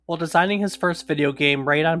While designing his first video game,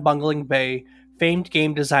 Raid on Bungling Bay, famed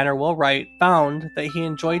game designer Will Wright found that he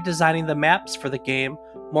enjoyed designing the maps for the game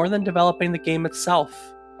more than developing the game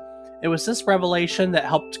itself. It was this revelation that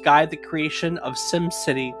helped guide the creation of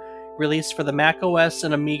SimCity, released for the macOS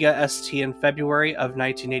and Amiga ST in February of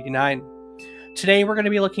 1989. Today we're going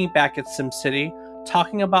to be looking back at SimCity,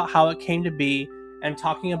 talking about how it came to be, and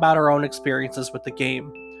talking about our own experiences with the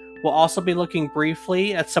game. We'll also be looking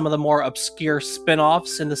briefly at some of the more obscure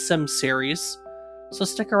spin-offs in the Sims series, so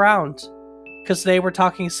stick around, because today we're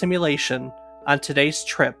talking simulation on today's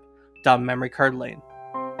trip down memory card lane.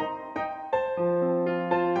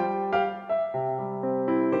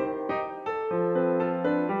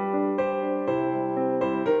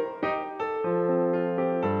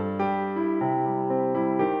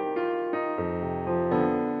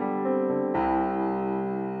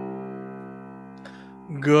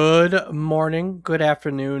 Good morning, good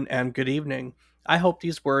afternoon, and good evening. I hope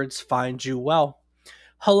these words find you well.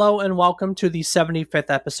 Hello and welcome to the 75th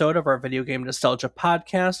episode of our Video Game Nostalgia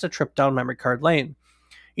podcast, A Trip Down Memory Card Lane.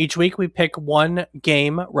 Each week we pick one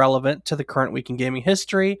game relevant to the current week in gaming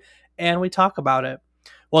history, and we talk about it.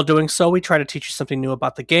 While doing so, we try to teach you something new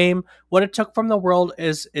about the game, what it took from the world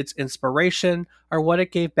as its inspiration, or what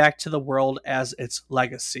it gave back to the world as its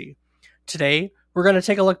legacy. Today, we're going to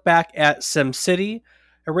take a look back at SimCity,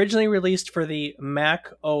 originally released for the Mac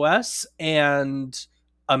OS and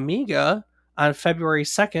Amiga on February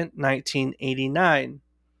 2nd, 1989.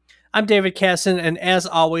 I'm David Casson, and as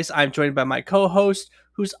always, I'm joined by my co-host,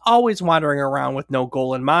 who's always wandering around with no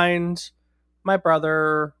goal in mind, my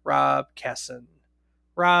brother, Rob Casson.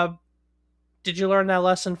 Rob, did you learn that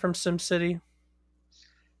lesson from SimCity?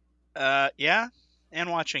 Yeah,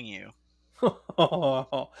 and watching you.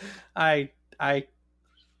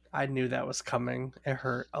 I knew that was coming. It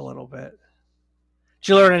hurt a little bit. Did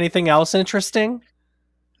you learn anything else interesting?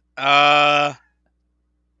 No. I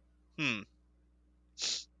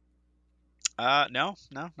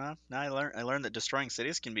learned that destroying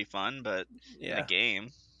cities can be fun, but in a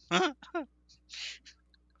game. I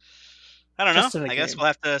don't know. I guess we'll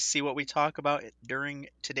have to see what we talk about during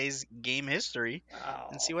today's game history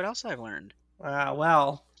and see what else I've learned.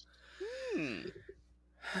 Well,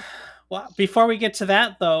 before we get to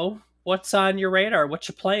that, though, what's on your radar? What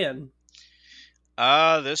you playing?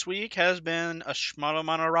 This week has been a Shmono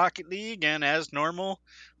Mono Rocket League, and as normal,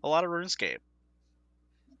 a lot of RuneScape.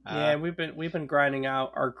 Yeah, we've been grinding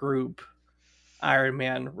out our group Iron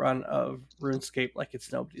Man run of RuneScape like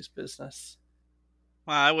it's nobody's business.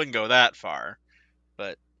 Well, I wouldn't go that far,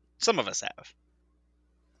 but some of us have.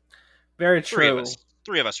 Very true.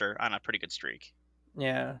 Three of us are on a pretty good streak.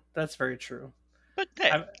 Yeah, that's very true. But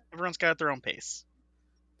hey, everyone's got their own pace.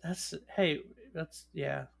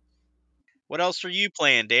 Yeah. What else are you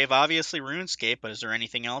playing, Dave? Obviously RuneScape, but is there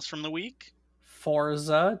anything else from the week?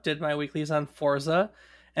 Forza. Did my weeklies on Forza.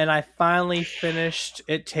 And I finally finished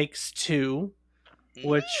It Takes Two,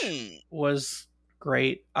 which was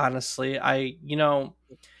great, honestly. I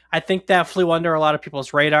think that flew under a lot of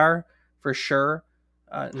people's radar, for sure.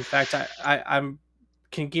 In fact, I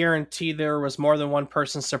can guarantee there was more than one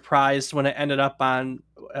person surprised when it ended up on,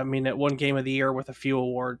 it won Game of the Year with a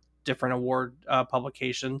few different award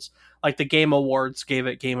publications. Like the Game Awards gave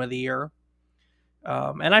it Game of the Year.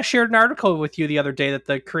 And I shared an article with you the other day that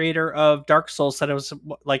the creator of Dark Souls said it was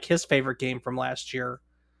like his favorite game from last year.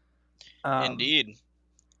 Indeed.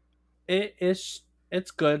 It's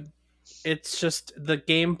good. It's just the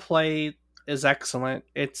gameplay is excellent.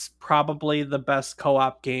 It's probably the best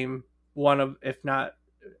co-op game, if not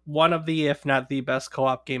the best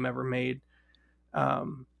co-op game ever made.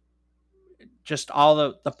 Just all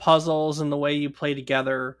the puzzles and the way you play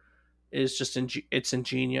together is just it's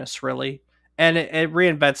ingenious, really. And it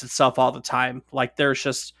reinvents itself all the time. Like there's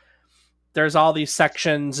all these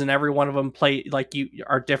sections, and every one of them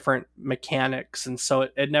are different mechanics, and so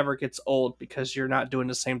it never gets old because you're not doing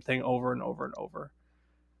the same thing over and over and over.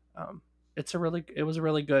 It was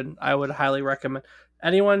really good. I would highly recommend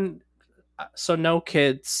anyone. So no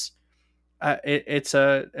kids. It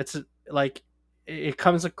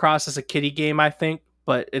comes across as a kiddie game, I think,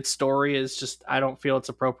 but its story is just, I don't feel it's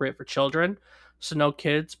appropriate for children. So no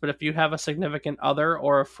kids, but if you have a significant other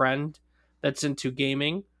or a friend that's into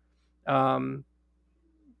gaming, I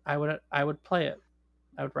would play it.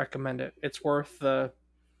 I would recommend it. It's worth the,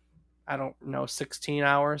 16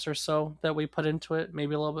 hours or so that we put into it,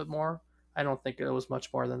 maybe a little bit more. I don't think it was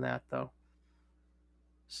much more than that, though.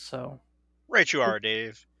 So. Right you are,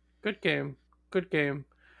 Dave. Good game. Good game.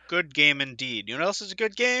 Good game indeed. You know what else is a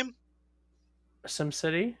good game?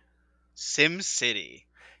 SimCity? SimCity.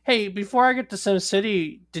 Hey, before I get to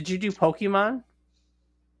SimCity, did you do Pokemon?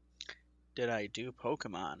 did I do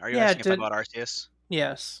Pokemon? Are you Yeah, asking if I did bought Arceus?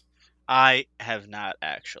 yes. I have not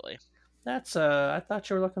actually. That's I thought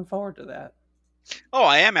you were looking forward to that. Oh,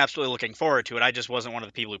 I am absolutely looking forward to it. I just wasn't one of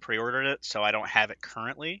the people who pre-ordered it, so I don't have it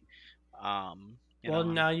currently. Well,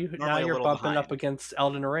 I'm now normally a you're little bumping behind. up against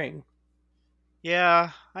Elden Ring.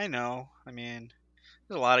 Yeah, I know. I mean,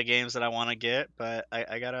 there's a lot of games that I want to get, but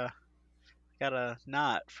I gotta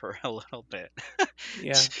not for a little bit.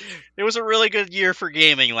 Yeah. It was a really good year for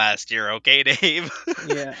gaming last year, okay, Dave?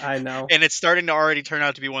 Yeah, I know. And it's starting to already turn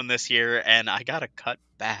out to be one this year, and I gotta cut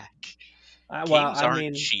back. Well, Games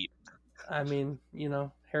aren't cheap.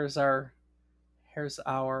 here's our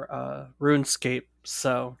RuneScape.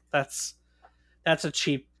 So that's a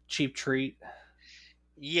cheap treat.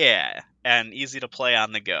 Yeah, and easy to play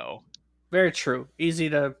on the go. Very true. Easy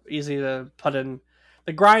to put in.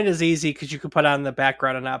 The grind is easy because you can put on in the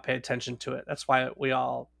background and not pay attention to it. That's why we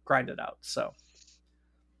all grind it out. So,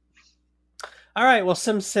 all right. Well,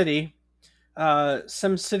 SimCity.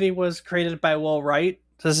 SimCity was created by Will Wright.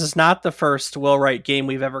 This is not the first Will Wright game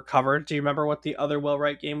we've ever covered. Do you remember what the other Will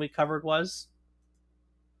Wright game we covered was?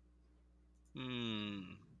 Hmm.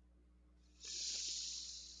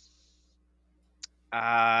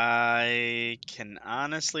 I can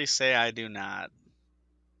honestly say I do not.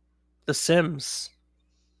 The Sims.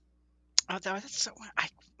 Oh, that's so.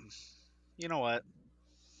 You know what?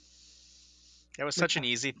 It was We such an co-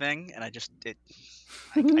 easy thing, and I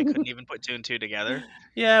couldn't even put two and two together.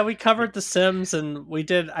 Yeah, we covered The Sims, and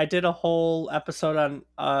I did a whole episode on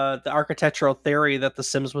the architectural theory that The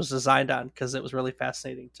Sims was designed on because it was really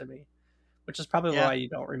fascinating to me, which is probably Yeah. why you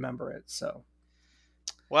don't remember it. So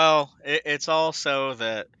Well, it's also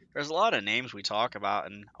that there's a lot of names we talk about,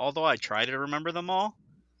 and although I try to remember them all,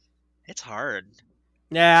 it's hard.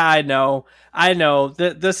 yeah, I know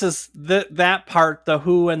that this is that part, the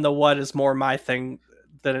who and the what is more my thing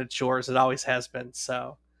than it's yours. It always has been.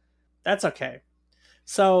 So that's okay.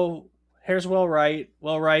 So here's Will Wright.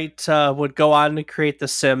 Will Wright would go on to create The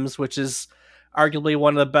Sims, which is arguably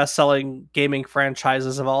one of the best-selling gaming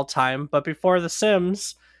franchises of all time. But before The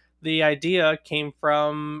Sims, the idea came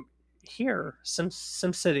from here,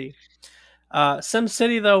 SimCity.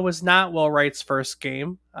 SimCity, though, was not Will Wright's first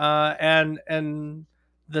game, and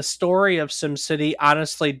the story of SimCity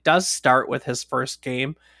honestly does start with his first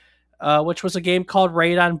game, which was a game called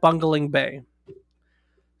Raid on Bungling Bay.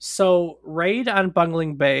 So, Raid on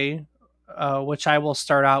Bungling Bay, which I will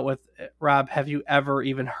start out with. Rob, have you ever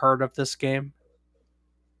even heard of this game?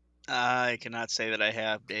 I cannot say that I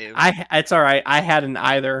have, Dave. It's all right. I hadn't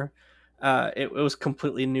either. It was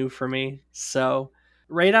completely new for me. So,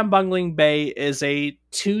 Raid on Bungling Bay is a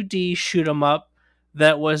 2D shoot 'em up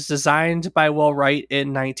that was designed by Will Wright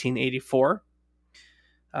in 1984,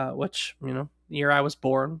 which year I was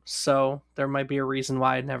born. So there might be a reason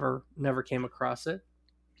why I never came across it.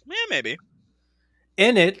 Yeah, maybe.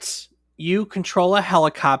 In it, you control a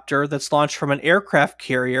helicopter that's launched from an aircraft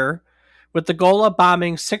carrier with the goal of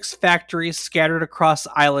bombing 6 factories scattered across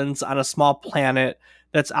islands on a small planet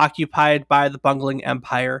that's occupied by the Bungling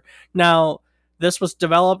Empire. Now, this was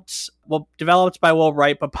developed by Will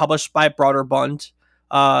Wright, but published by Broderbund.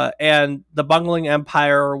 And the Bungling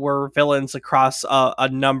Empire were villains across a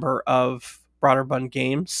number of Broderbund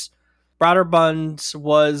games. Broderbund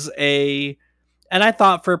was a and I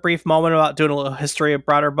thought for a brief moment about doing a little history of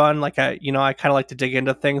Broderbund. Like I kind of like to dig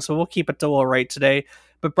into things, so we'll keep it to Will Wright today.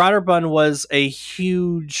 But Broderbund was a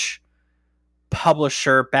huge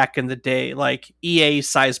publisher back in the day, like EA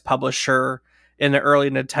size publisher in the early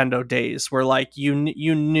Nintendo days, where like you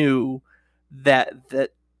knew that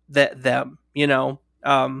them,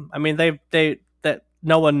 I mean they that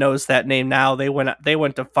no one knows that name now. They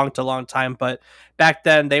went defunct a long time, but back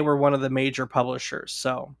then they were one of the major publishers.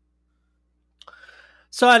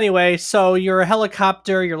 So anyway, so you're a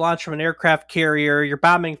helicopter, you're launched from an aircraft carrier, you're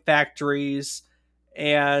bombing factories,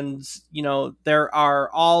 and there are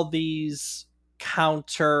all these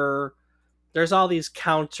counter there's all these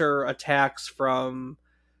counter attacks from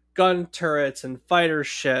gun turrets and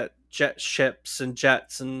jet ships and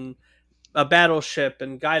jets and a battleship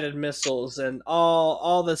and guided missiles and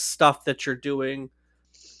all this stuff that you're doing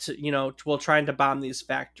while trying to bomb these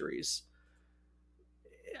factories.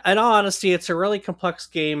 In all honesty, it's a really complex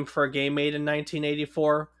game for a game made in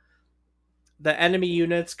 1984. The enemy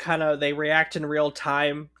units they react in real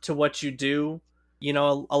time to what you do.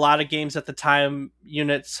 A lot of games at the time,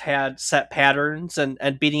 units had set patterns,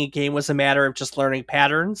 and beating a game was a matter of just learning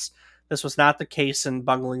patterns. This was not the case in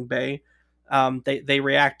Bungling Bay. They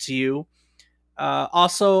react to you.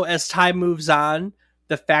 Also, as time moves on,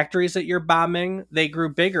 the factories that you're bombing, they grew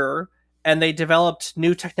bigger, and they developed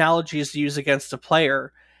new technologies to use against a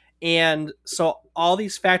player. And so all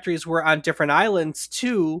these factories were on different islands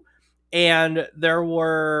too, and there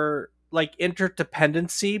were like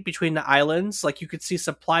interdependency between the islands. Like you could see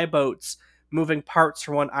supply boats moving parts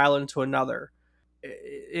from one island to another.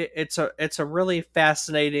 It's a really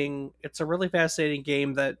fascinating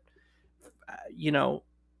game that you know,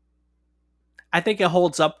 I think it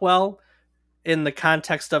holds up well in the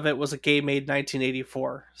context of it was a game made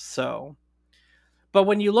 1984. So, but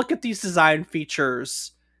when you look at these design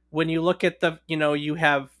features, when you look at the, you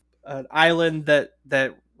have an island that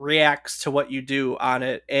reacts to what you do on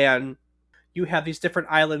it, and you have these different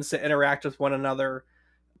islands that interact with one another,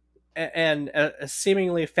 and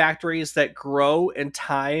seemingly factories that grow in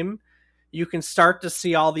time, you can start to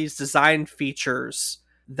see all these design features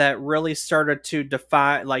that really started to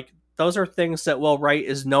define, like, those are things that Will Wright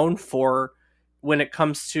is known for when it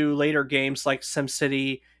comes to later games like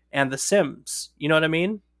SimCity and The Sims. You know what I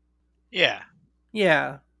mean? Yeah.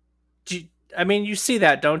 Yeah. I mean, you see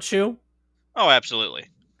that, don't you? Oh, absolutely.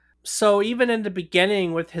 So even in the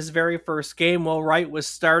beginning with his very first game, Will Wright was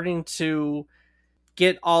starting to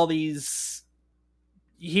get all these.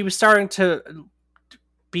 He was starting to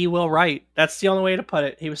be Will Wright. That's the only way to put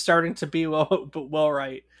it. He was starting to be Will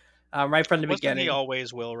Wright, right from the Wasn't beginning. he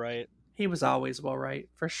always Will Wright? He was always Will Wright,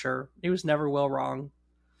 for sure. He was never Will Wrong.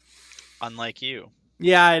 Unlike you.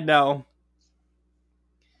 Yeah, I know.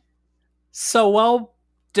 So while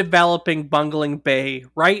developing Bungling Bay,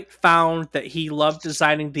 Wright found that he loved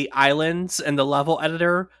designing the islands and the level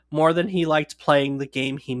editor more than he liked playing the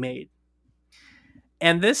game he made.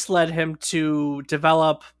 And this led him to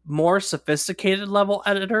develop more sophisticated level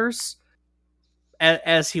editors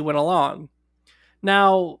as he went along.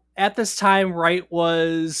 Now, at this time, Wright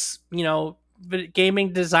was,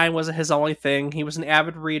 gaming design wasn't his only thing. He was an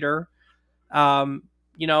avid reader. Um,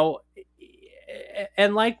 you know,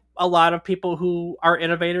 and like a lot of people who are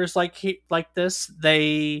innovators like this,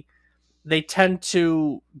 they tend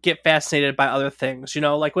to get fascinated by other things.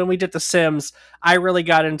 Like when we did The Sims, I really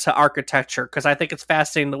got into architecture because I think it's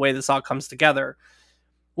fascinating the way this all comes together.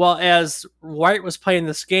 Well, as Wright was playing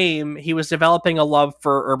this game, he was developing a love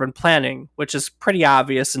for urban planning, which is pretty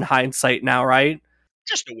obvious in hindsight now, right?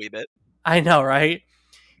 Just a wee bit. I know, right?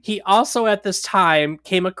 He also, at this time,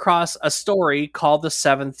 came across a story called The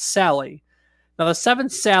Seventh Sally. Now, The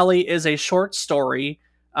Seventh Sally is a short story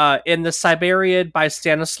in the Siberiad by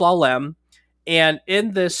Stanislaw Lem. And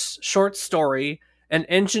in this short story, an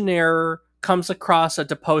engineer comes across a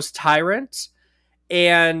deposed tyrant,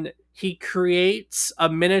 and he creates a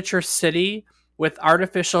miniature city with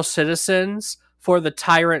artificial citizens for the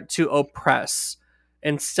tyrant to oppress.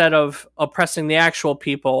 Instead of oppressing the actual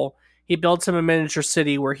people, he builds him a miniature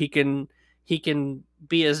city where he can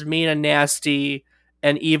be as mean and nasty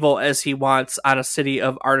and evil as he wants on a city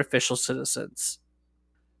of artificial citizens.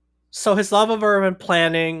 So his love of urban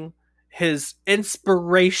planning, his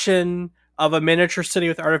inspiration of a miniature city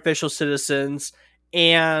with artificial citizens,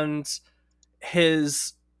 and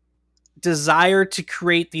his desire to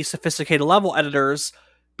create these sophisticated level editors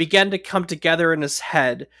began to come together in his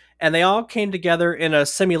head. And they all came together in a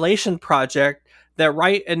simulation project that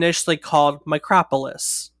Wright initially called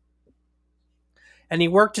Micropolis. And he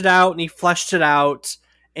worked it out and he fleshed it out.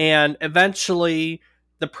 And eventually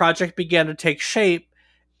the project began to take shape.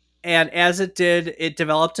 And as it did, it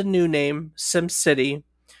developed a new name, SimCity,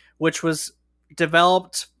 which was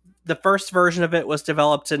developed. The first version of it was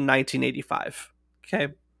developed in 1985.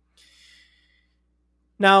 Okay.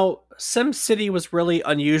 Now, SimCity was really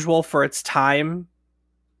unusual for its time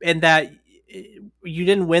in that you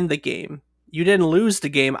didn't win the game. You didn't lose the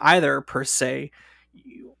game either, per se.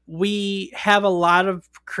 We have a lot of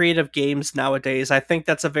creative games nowadays. I think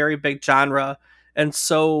that's a very big genre. And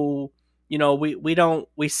so,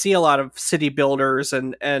 we see a lot of city builders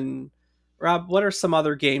and Rob, what are some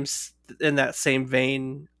other games in that same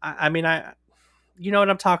vein? I mean, you know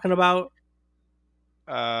what I'm talking about?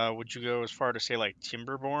 Would you go as far to say like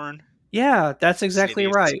Timberborn? Yeah, that's exactly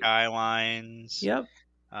Cities, right. Skylines. Yep.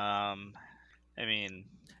 I mean,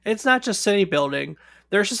 it's not just city building.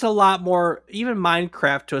 There's just a lot more, even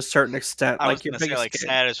Minecraft to a certain extent. I like was your gonna say biggest like game.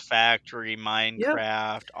 Satisfactory,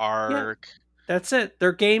 Minecraft, Ark. That's it.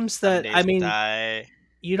 They're games that, I mean, Die.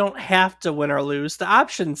 you don't have to win or lose. The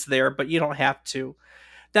option's there, but you don't have to.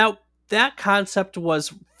 That concept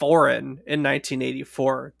was foreign in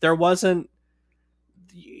 1984. There wasn't.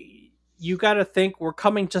 You got to think we're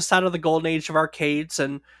coming just out of the golden age of arcades,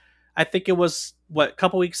 and I think it was a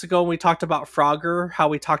couple weeks ago when we talked about Frogger, how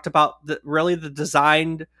we talked about the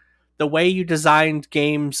way you designed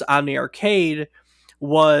games on the arcade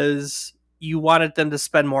was you wanted them to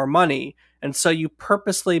spend more money, and so you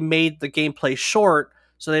purposely made the gameplay short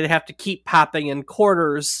So they'd have to keep popping in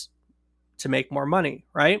quarters to make more money,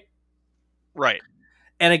 right? Right.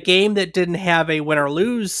 And a game that didn't have a win or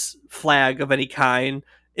lose flag of any kind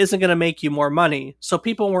isn't going to make you more money. So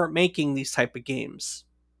people weren't making these type of games.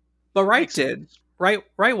 But Wright Makes did. sense.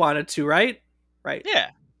 Wright wanted to, right? Right.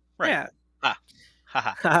 Yeah. Right. Yeah. Ah.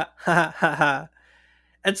 Haha. Ha ha ha ha.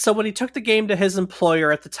 And so when he took the game to his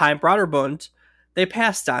employer at the time, Broderbund, they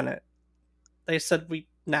passed on it. They said,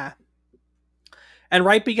 nah. And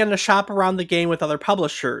Wright began to shop around the game with other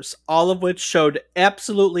publishers, all of which showed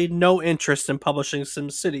absolutely no interest in publishing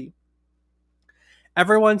SimCity.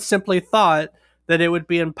 Everyone simply thought that it would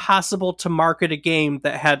be impossible to market a game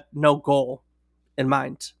that had no goal in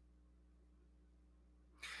mind.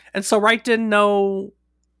 And so Wright didn't know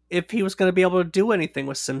if he was going to be able to do anything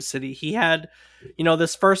with SimCity. He had,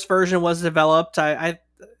 this first version was developed in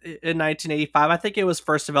 1985. I think it was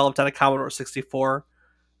first developed on a Commodore 64,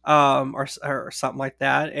 or something like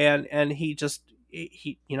that. And he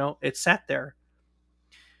it sat there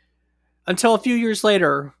until a few years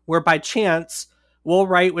later, where by chance Will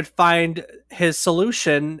Wright would find his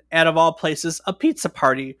solution at, of all places, a pizza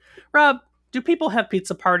party. Rob, do people have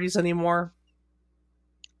pizza parties anymore?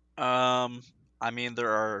 I mean, there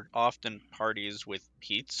are often parties with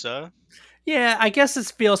pizza. Yeah, I guess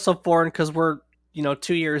it feels so foreign because we're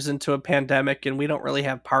 2 years into a pandemic and we don't really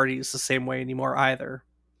have parties the same way anymore either.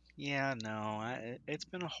 Yeah, no, it's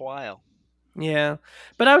been a while. Yeah,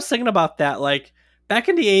 but I was thinking about that. Like back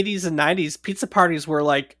in the 80s and 90s, pizza parties were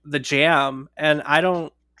like the jam, and I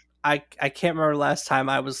can't remember the last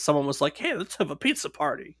time someone was like, "Hey, let's have a pizza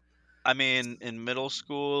party." I mean, in middle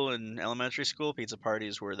school and elementary school, pizza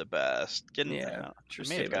parties were the best. Yeah, I true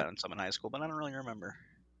may have statement. gotten some in high school, but I don't really remember.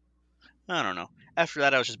 I don't know. After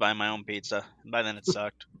that, I was just buying my own pizza, and by then it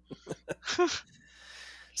sucked.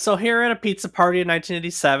 So here at a pizza party in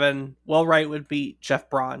 1987, Will Wright would beat Jeff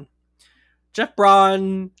Braun. Jeff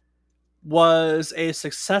Braun was a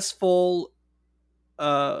successful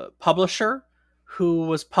publisher who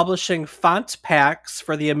was publishing font packs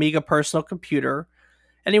for the Amiga personal computer,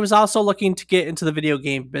 and he was also looking to get into the video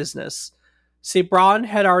game business. See, Braun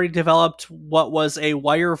had already developed what was a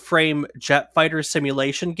wireframe jet fighter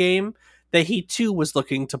simulation game that he too was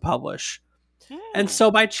looking to publish. And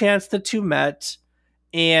so by chance, the two met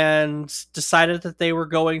and decided that they were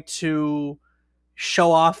going to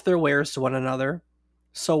show off their wares to one another.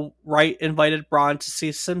 So Wright invited Braun to see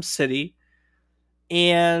SimCity,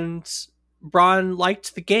 and Braun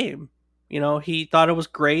liked the game. He thought it was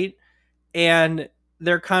great, and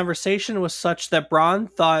their conversation was such that Braun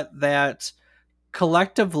thought that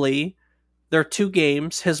collectively their two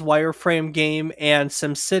games, his wireframe game and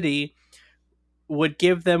SimCity, would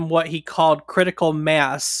give them what he called critical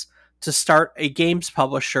mass to start a games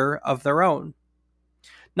publisher of their own.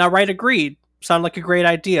 Now, Wright agreed. Sounded like a great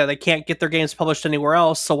idea. They can't get their games published anywhere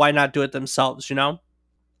else, so why not do it themselves,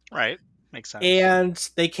 Right. Makes sense. And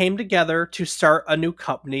they came together to start a new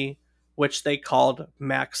company, which they called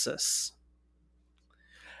Maxis.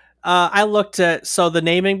 I looked at, so the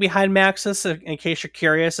naming behind Maxis, in case you're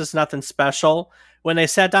curious, is nothing special. When they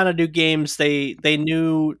sat down to do games, they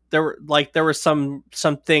knew there were some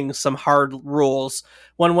things, some hard rules.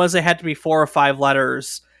 One was it had to be 4 or 5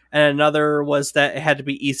 letters, and another was that it had to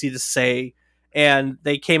be easy to say. And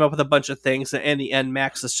they came up with a bunch of things, and in the end,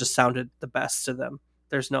 Maxis just sounded the best to them.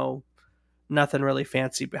 There's nothing really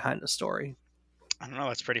fancy behind the story. I don't know.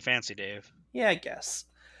 That's pretty fancy, Dave. Yeah, I guess.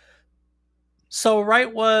 So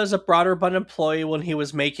Wright was a Broderbund employee when he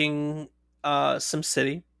was making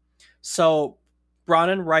SimCity. So Braun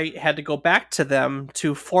and Wright had to go back to them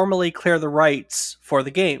to formally clear the rights for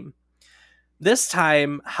the game. This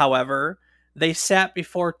time, however, they sat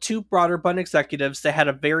before 2 Broderbund executives that had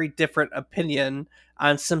a very different opinion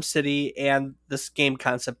on SimCity and this game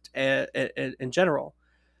concept in general.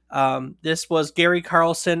 This was Gary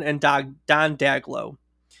Carlson and Don Daglow.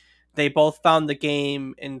 They both found the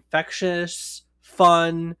game infectious,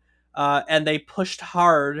 fun, and they pushed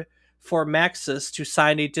hard for Maxis to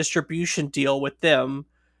sign a distribution deal with them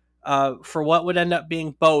for what would end up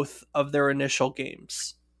being both of their initial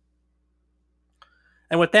games.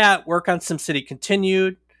 And with that, work on SimCity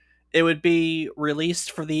continued. It would be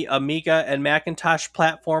released for the Amiga and Macintosh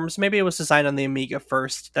platforms. Maybe it was designed on the Amiga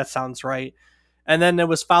first. That sounds right. And then it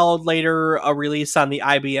was followed later a release on the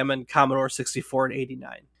IBM and Commodore 64 in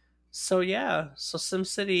 89. So yeah, so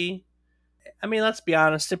SimCity, I mean, let's be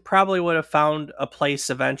honest, it probably would have found a place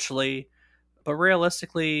eventually, but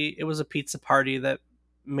realistically, it was a pizza party that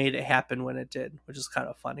made it happen when it did, which is kind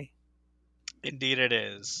of funny. Indeed it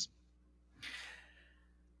is.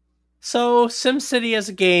 So SimCity as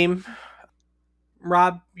a game,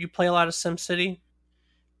 Rob, you play a lot of SimCity?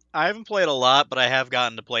 I haven't played a lot, but I have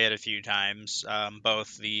gotten to play it a few times.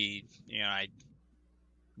 Both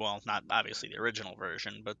well, not obviously the original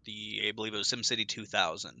version, but I believe it was SimCity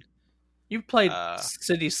 2000. You've played Uh,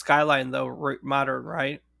 City Skyline though, modern,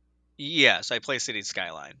 right? yes, I play City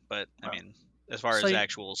Skyline, but I Oh. mean, as far So as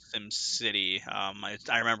actual SimCity,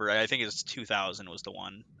 I remember, I think it's 2000 was the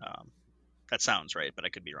one. That sounds right, but I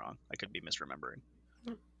could be wrong. I could be misremembering.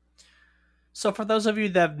 So for those of you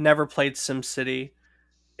that have never played SimCity,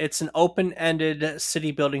 it's an open-ended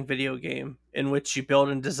city building video game in which you build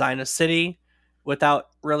and design a city without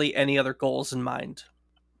really any other goals in mind.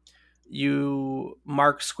 You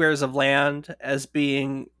mark squares of land as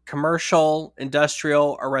being commercial,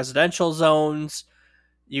 industrial, or residential zones.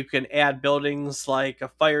 You can add buildings like a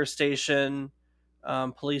fire station,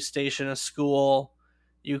 police station, a school.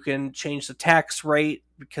 You can change the tax rate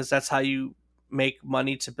because that's how you make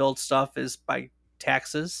money to build stuff is by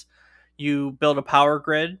taxes. You build a power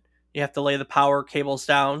grid. You have to lay the power cables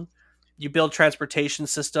down. You build transportation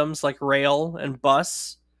systems like rail and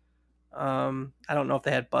bus. I don't know if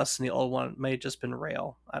they had bus in the old one. It may have just been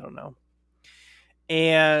rail. I don't know.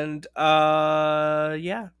 And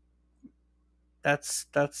yeah, that's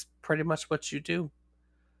pretty much what you do.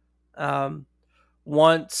 Um,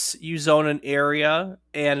 Once you zone an area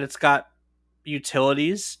and it's got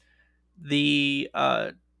utilities, the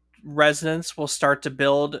residents will start to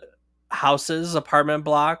build houses, apartment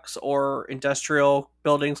blocks, or industrial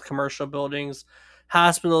buildings, commercial buildings,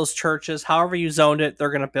 hospitals, churches. However you zoned it,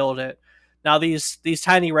 they're going to build it. Now these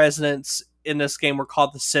tiny residents in this game were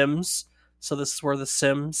called the Sims. So this is where the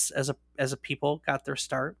Sims as a people got their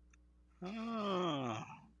start, Oh,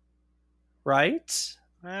 right?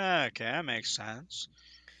 okay, that makes sense.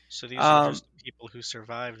 So these are Um, just people who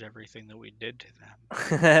survived everything that we did to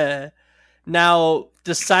them. Now,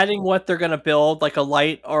 deciding what they're going to build, like a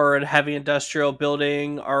light or a heavy industrial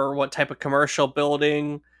building, or what type of commercial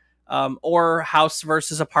building, or house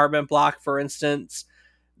versus apartment block, for instance,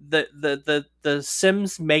 the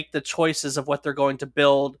Sims make the choices of what they're going to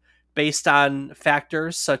build based on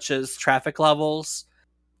factors such as traffic levels,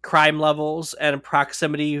 crime levels, and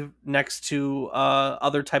proximity next to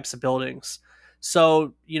other types of buildings.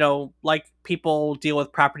 So, like people deal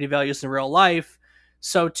with property values in real life,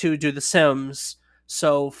 so too do the Sims.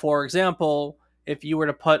 So, for example, if you were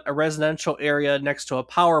to put a residential area next to a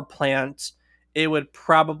power plant, it would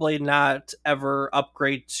probably not ever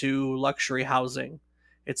upgrade to luxury housing.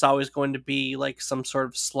 It's always going to be like some sort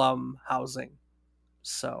of slum housing.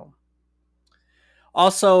 So,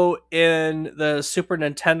 also, in the Super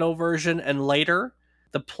Nintendo version and later,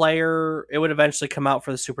 the player, it would eventually come out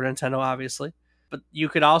for the Super Nintendo, obviously. But you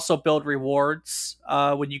could also build rewards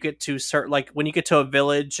when you get to certain, like when you get to a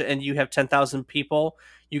village and you have 10,000 people,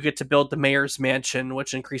 you get to build the mayor's mansion,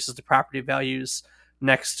 which increases the property values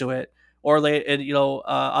next to it. Or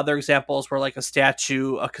other examples were like a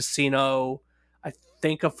statue, a casino, I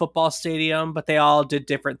think a football stadium, but they all did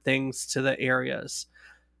different things to the areas.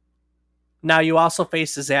 Now you also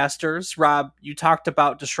face disasters. Rob, you talked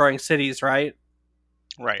about destroying cities, right?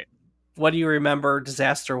 Right. What do you remember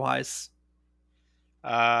disaster wise?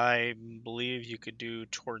 I believe you could do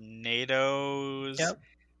tornadoes, Yep.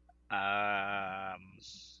 um,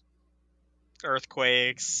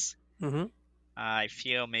 earthquakes. Mm-hmm. I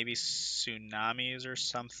feel maybe tsunamis or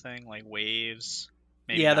something like waves.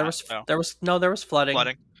 Maybe Yeah, not. So there was flooding.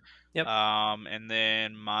 flooding. Yep. And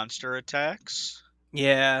then monster attacks.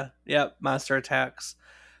 Yeah. Yep. Monster attacks.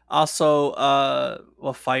 Also,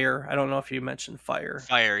 well, fire. I don't know if you mentioned fire.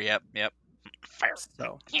 Fire. Yep. Yep. Fire.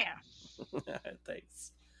 So, Yeah.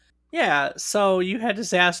 thanks. Yeah. So you had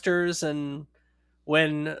disasters, and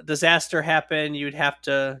when disaster happened, you'd have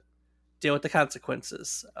to deal with the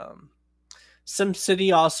consequences.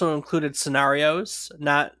 SimCity also included scenarios.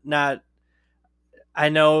 Not. I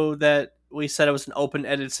know that we said it was an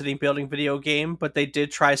open-ended city building video game, but they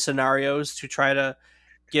did try scenarios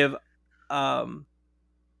give, um,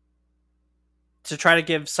 to try to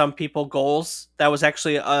give some people goals. That was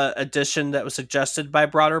actually a addition that was suggested by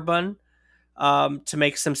Broderbund, to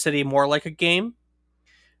make SimCity more like a game.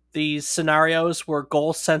 These scenarios were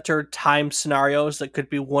goal-centered time scenarios that could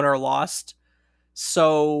be won or lost.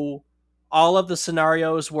 So all of the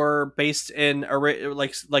scenarios were based in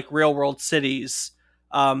like real world cities,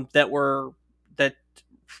 that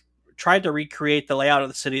tried to recreate the layout of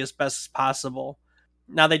the city as best as possible.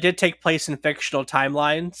 Now they did take place in fictional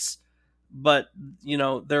timelines, but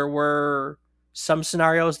there were some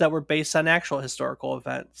scenarios that were based on actual historical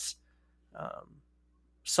events. Um,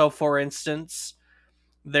 so, for instance,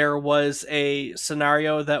 there was a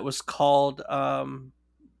scenario that was called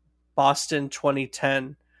Boston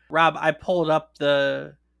 2010. Rob, I pulled up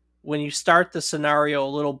the when you start the scenario, a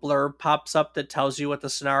little blurb pops up that tells you what the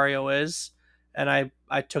scenario is. And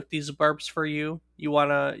I took these blurbs for you. You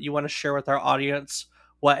wanna share with our audience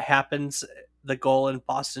what happens, the goal in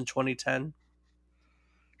Boston 2010?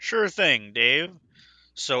 Sure thing, Dave.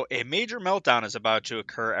 So, a major meltdown is about to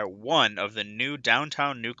occur at one of the new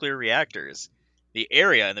downtown nuclear reactors. The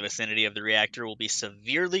area in the vicinity of the reactor will be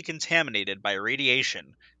severely contaminated by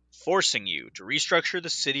radiation, forcing you to restructure the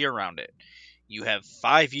city around it. You have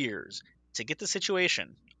 5 years to get the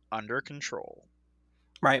situation under control.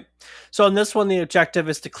 Right. So in this one, the objective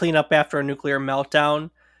is to clean up after a nuclear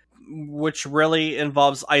meltdown, which really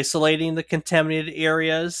involves isolating the contaminated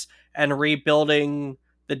areas and rebuilding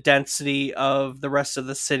the density of the rest of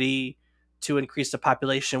the city to increase the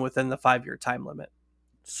population within the 5 year time limit.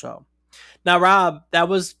 So now, Rob, that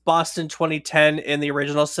was Boston 2010 in the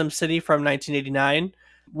original SimCity from 1989.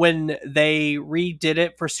 When they redid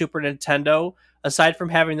it for Super Nintendo, aside from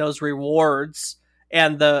having those rewards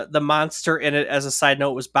and the monster in it, as a side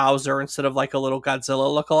note, was Bowser instead of like a little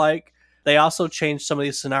Godzilla lookalike, they also changed some of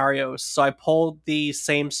these scenarios. So I pulled the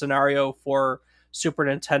same scenario for Super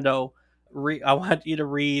Nintendo. I want you to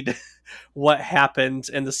read what happened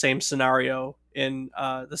in the same scenario in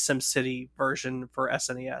the SimCity version for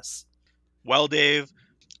SNES. Well, Dave,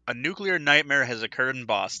 a nuclear nightmare has occurred in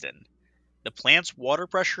Boston. The plant's water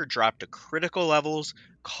pressure dropped to critical levels,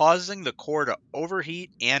 causing the core to overheat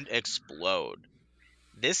and explode.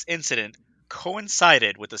 This incident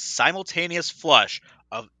coincided with the simultaneous flush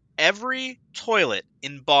of every toilet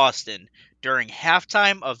in Boston during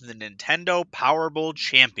halftime of the Nintendo Powerball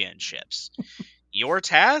Championships. Your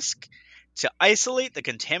task? To isolate the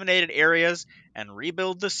contaminated areas and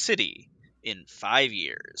rebuild the city in 5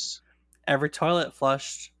 years. Every toilet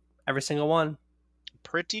flushed, every single one.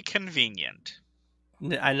 Pretty convenient.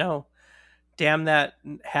 I know. Damn that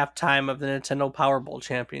halftime of the Nintendo Powerball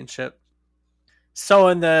Championship. So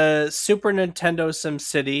in the Super Nintendo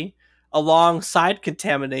SimCity, alongside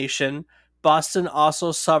contamination, Boston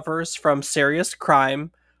also suffers from serious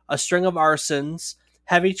crime, a string of arsons,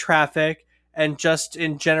 heavy traffic, and just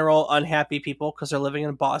in general unhappy people because they're living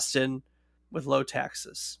in Boston with low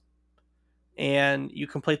taxes. And you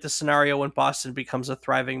complete the scenario when Boston becomes a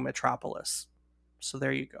thriving metropolis. So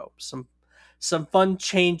there you go. Some fun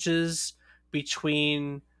changes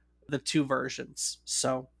between the two versions.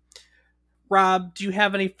 So, Rob, do you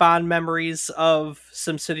have any fond memories of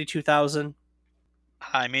SimCity 2000?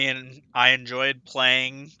 I mean, I enjoyed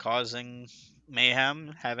playing, causing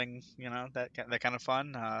mayhem, having that kind of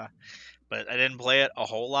fun. But I didn't play it a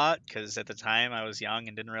whole lot because at the time I was young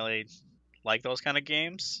and didn't really like those kind of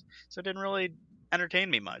games, so it didn't really entertain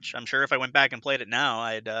me much. I'm sure if I went back and played it now,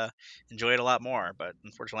 I'd enjoy it a lot more. But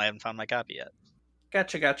unfortunately, I haven't found my copy yet.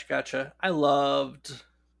 Gotcha. I loved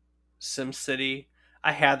SimCity.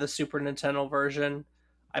 I had the Super Nintendo version.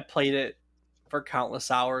 I played it for countless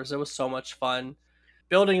hours. It was so much fun.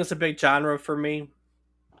 Building is a big genre for me.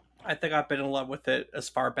 I think I've been in love with it as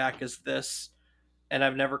far back as this, and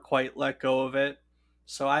I've never quite let go of it.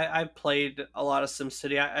 So I played a lot of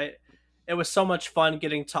SimCity. It was so much fun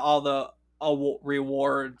getting to all the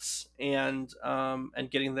rewards and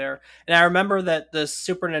getting there. And I remember that the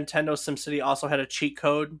Super Nintendo SimCity also had a cheat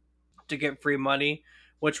code to get free money,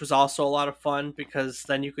 which was also a lot of fun because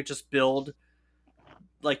then you could just build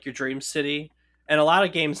like your dream city. And a lot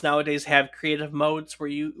of games nowadays have creative modes where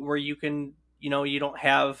you can, you don't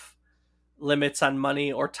have limits on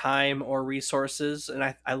money or time or resources,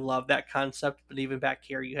 and I love that concept. But even back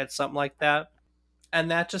here you had something like that, and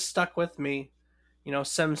that just stuck with me.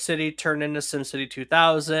 SimCity turned into SimCity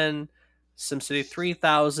 2000, SimCity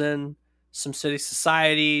 3000, SimCity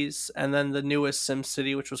Societies, and then the newest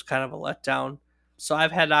SimCity, which was kind of a letdown. So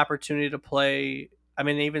I've had the opportunity to play, I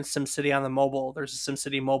mean, even SimCity on the mobile. There's a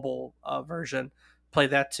SimCity mobile version. Play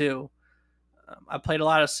that too. I played a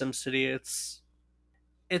lot of SimCity.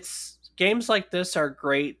 It's games like this are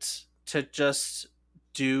great to just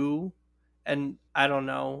do, and I don't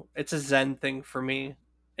know, it's a zen thing for me.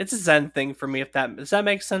 It's a zen thing for me. If that does that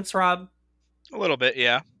make sense, Rob? A little bit,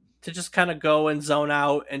 yeah. To just kind of go and zone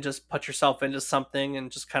out and just put yourself into something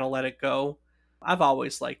and just kind of let it go. I've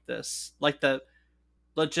always liked this, like the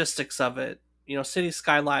logistics of it. City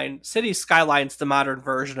Skyline's the modern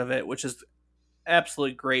version of it, which is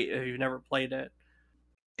absolutely great if you've never played it.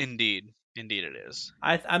 Indeed, it is.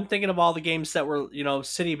 I'm thinking of all the games that were,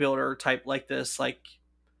 city builder type like this, like,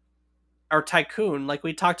 or Tycoon. Like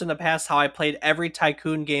we talked in the past, how I played every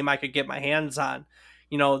Tycoon game I could get my hands on.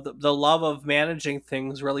 The love of managing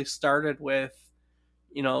things really started with,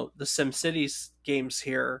 the SimCities games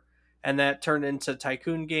here, and that turned into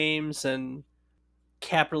Tycoon games and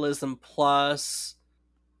Capitalism Plus.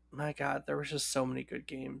 My God, there was just so many good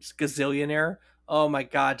games. Gazillionaire. Oh my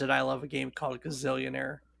God, did I love a game called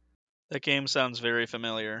Gazillionaire? That game sounds very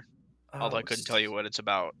familiar, Oh, although I couldn't tell you what it's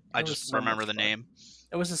about. I it was just so remember much the fun. name.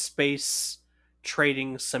 It was a space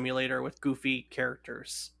trading simulator with goofy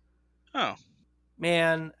characters. Oh,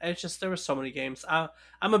 Man, it's just there were so many games.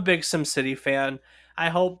 I'm a big SimCity fan. I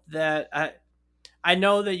hope that I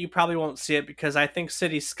know that you probably won't see it because I think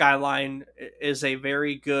City Skyline is a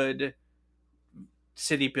very good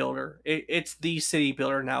city builder. It's the city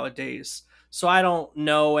builder nowadays. So I don't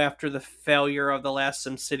know after the failure of the last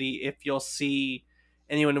SimCity if you'll see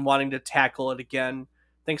anyone wanting to tackle it again.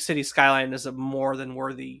 I think City Skyline is a more than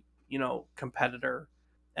worthy, competitor.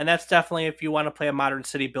 And that's definitely if you want to play a modern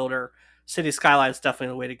city builder, City Skyline is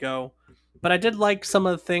definitely the way to go. But I did like some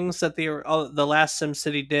of the things that the last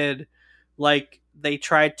SimCity did, like they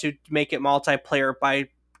tried to make it multiplayer by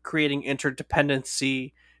creating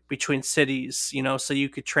interdependency between cities, so you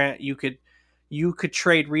could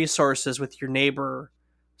trade resources with your neighbor.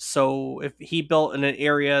 So if he built in an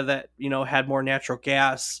area that had more natural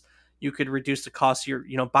gas, you could reduce the cost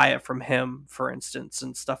of buy it from him, for instance,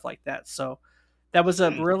 and stuff like that. So that was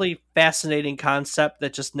a hmm. really fascinating concept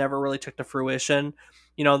that just never really took to fruition.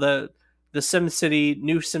 The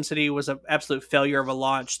new SimCity was an absolute failure of a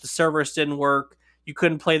launch. The servers didn't work. You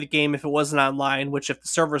couldn't play the game if it wasn't online, which if the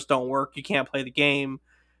servers don't work, you can't play the game.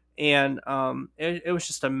 And it was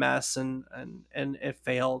just a mess, and it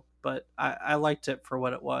failed. But I liked it for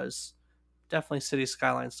what it was. Definitely City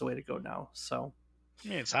Skyline's the way to go now. So I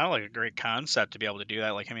mean, it sounded like a great concept to be able to do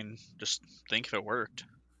that. Just think if it worked.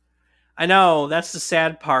 I know that's the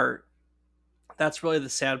sad part. That's really the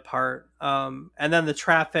sad part. And then the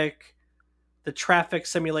traffic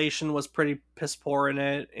simulation was pretty piss poor in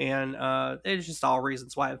it, and it's just all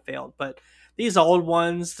reasons why it failed. But these old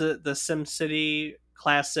ones, the SimCity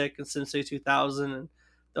Classic and SimCity 2000, and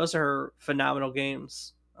those are phenomenal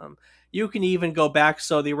games. You can even go back.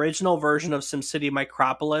 So the original version of SimCity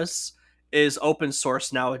Micropolis is open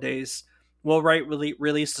source nowadays. Will Wright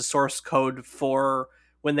released the source code for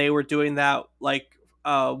when they were doing that, like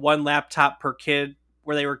one laptop per kid,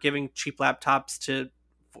 where they were giving cheap laptops to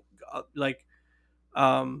like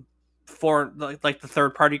for like the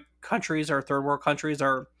third party countries or third world countries.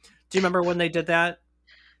 Or do you remember when they did that?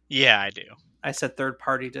 Yeah, I do. I said third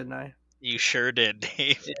party, didn't I? You sure did,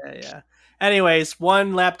 Dave. Yeah, yeah. Anyways,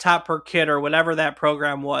 one laptop per kid or whatever that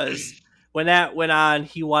program was. When that went on,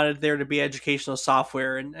 he wanted there to be educational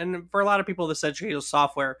software, and for a lot of people, this educational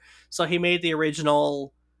software. So he made the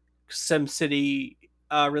original SimCity,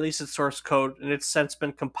 release its source code, and it's since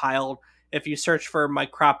been compiled. If you search for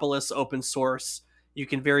Micropolis open source, you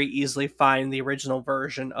can very easily find the original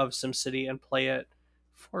version of SimCity and play it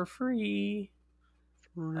for free.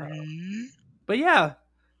 Free. But yeah,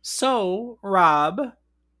 so Rob,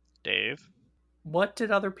 Dave. what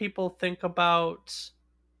did other people think about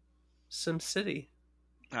SimCity?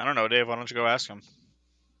 I don't know, Dave. Why don't you go ask him?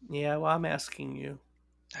 Yeah, well, I'm asking you.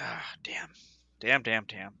 Ah, damn. Damn, damn,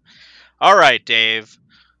 damn. All right, Dave.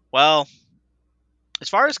 Well, as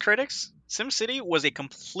far as critics, SimCity was a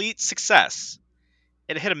complete success.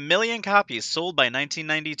 It hit 1 million copies sold by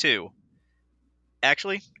 1992.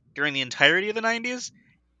 Actually, during the entirety of the 90s,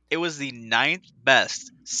 it was the ninth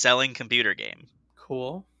best selling computer game.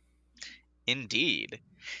 Cool. Indeed.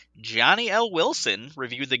 Johnny L. Wilson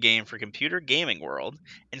reviewed the game for Computer Gaming World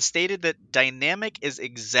and stated that dynamic is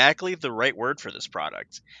exactly the right word for this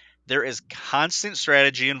product. There is constant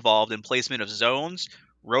strategy involved in placement of zones,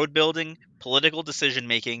 road building, political decision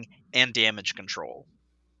making, and damage control.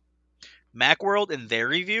 Macworld, in their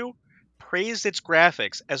review, praised its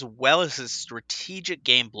graphics as well as its strategic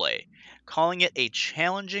gameplay, calling it a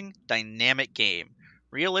challenging, dynamic game,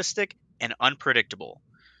 realistic, and unpredictable,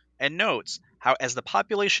 and notes how as the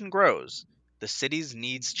population grows, the city's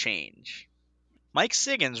needs change. Mike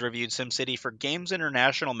Siggins reviewed SimCity for Games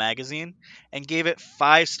International magazine and gave it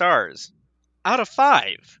 5 stars out of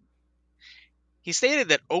 5. He stated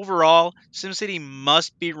that overall, SimCity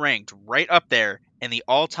must be ranked right up there in the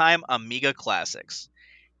all-time Amiga classics.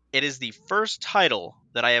 It is the first title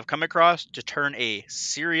that I have come across to turn a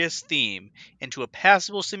serious theme into a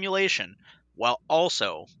passable simulation while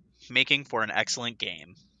also making for an excellent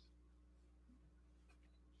game.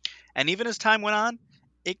 And even as time went on,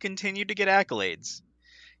 it continued to get accolades.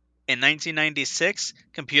 In 1996,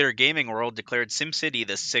 Computer Gaming World declared SimCity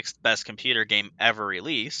the 6th best computer game ever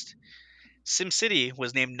released. SimCity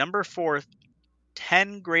was named number 4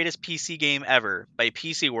 10 greatest PC game ever by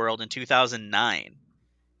PC World in 2009.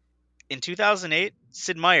 In 2008,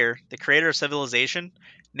 Sid Meier, the creator of Civilization,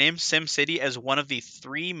 named SimCity as one of the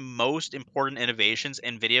 3 most important innovations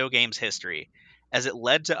in video games history, as it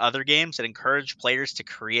led to other games that encouraged players to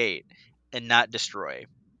create and not destroy.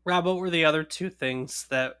 Rob, what were the other two things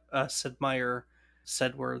that Sid Meier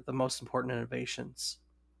said were the most important innovations?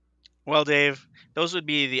 Well, Dave, those would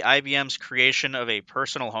be the IBM's creation of a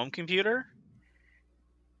personal home computer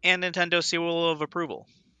and Nintendo's seal of approval.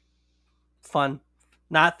 Fun.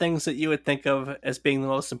 Not things that you would think of as being the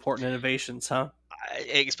most important innovations, huh?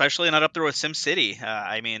 Especially not up there with SimCity. It's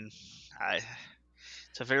a I,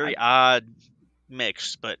 very odd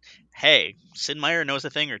mix, but hey, Sid Meier knows a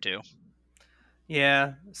thing or two.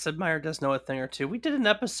 yeah, Sid Meier does know a thing or two. We did an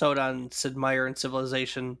episode on Sid Meier and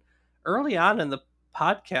Civilization early on in the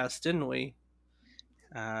podcast, didn't we?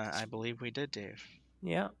 I believe we did, Dave.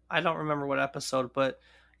 Yeah, I don't remember what episode, but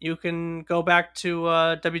you can go back to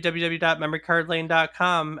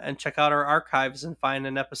www.memorycardlane.com and check out our archives and find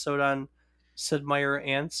an episode on Sid Meier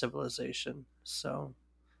and Civilization. So,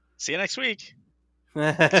 See you next week.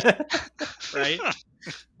 right,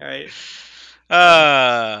 right.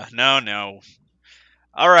 No.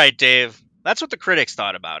 All right, Dave. That's what the critics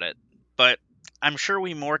thought about it, but I'm sure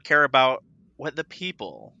we more care about what the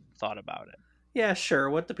people thought about it. Yeah, sure.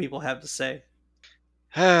 What do people have to say?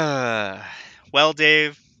 Well,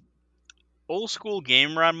 Dave, Old School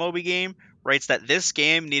Gamer on Moby Game writes that this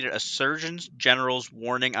game needed a Surgeon General's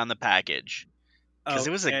warning on the package because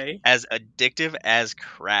it was Okay. as addictive as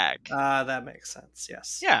crack. That makes sense.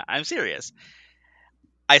 Yes. Yeah, I'm serious.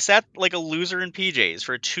 I sat like a loser in PJs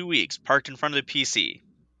for 2 weeks parked in front of the PC.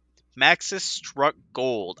 Maxis struck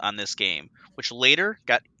gold on this game, which later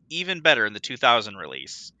got even better in the 2000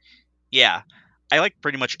 release. Yeah, I like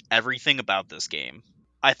pretty much everything about this game.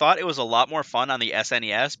 I thought it was a lot more fun on the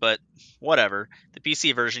SNES, but whatever. The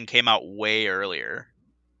PC version came out way earlier.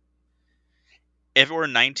 If it were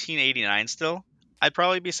 1989 still, I'd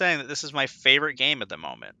probably be saying that this is my favorite game at the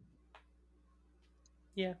moment.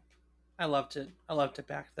 Yeah, I loved it. I loved it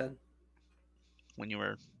back then. When you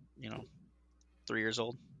were, you know, 3 years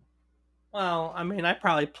old. Well, I mean, I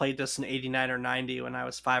probably played this in '89 or '90 when I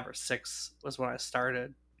was 5 or 6. Was when I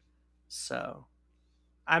started. So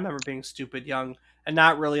I remember being stupid young and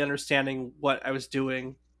not really understanding what I was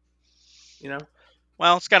doing. You know.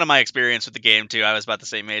 Well, it's kind of my experience with the game too. I was about the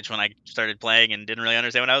same age when I started playing and didn't really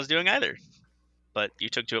understand what I was doing either. But you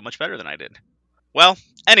took to it much better than I did. Well,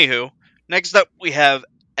 anywho, next up we have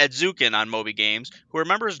Edzukin on Moby Games, who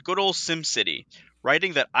remembers good old SimCity,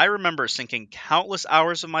 writing that I remember sinking countless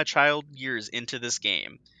hours of my child years into this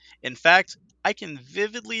game. In fact, I can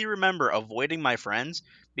vividly remember avoiding my friends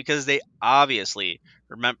because they obviously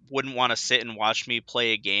wouldn't want to sit and watch me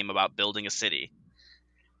play a game about building a city.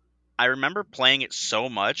 I remember playing it so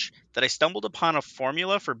much that I stumbled upon a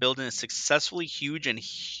formula for building a successfully huge and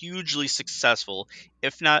hugely successful,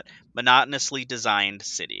 if not monotonously designed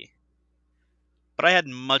city. But I had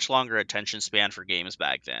much longer attention span for games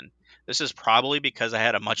back then. This is probably because I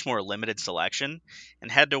had a much more limited selection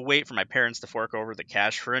and had to wait for my parents to fork over the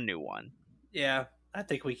cash for a new one. Yeah, I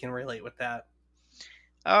think we can relate with that.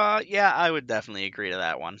 Yeah, I would definitely agree to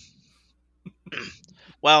that one.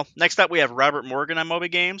 Well, next up we have Robert Morgan on Moby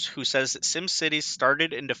Games, who says that SimCity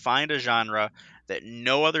started and defined a genre that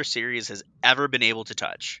no other series has ever been able to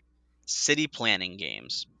touch: city planning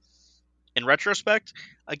games. In retrospect,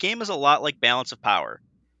 a game is a lot like Balance of Power.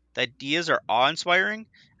 The ideas are awe inspiring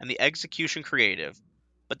and the execution creative,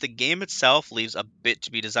 but the game itself leaves a bit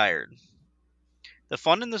to be desired. The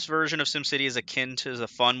fun in this version of SimCity is akin to the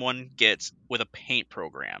fun one gets with a paint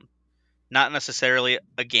program, not necessarily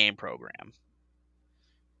a game program.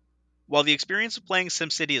 While the experience of playing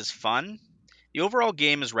SimCity is fun, the overall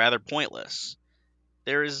game is rather pointless.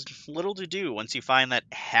 There is little to do once you find that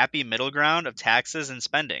happy middle ground of taxes and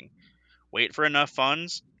spending. Wait for enough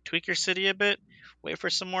funds, tweak your city a bit, wait for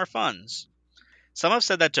some more funds. Some have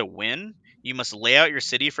said that to win, you must lay out your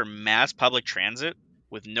city for mass public transit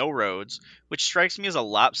with no roads, which strikes me as a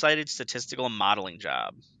lopsided statistical modeling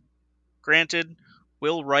job. Granted,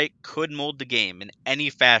 Will Wright could mold the game in any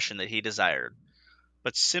fashion that he desired,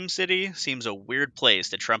 but SimCity seems a weird place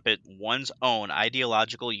to trumpet one's own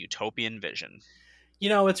ideological utopian vision. You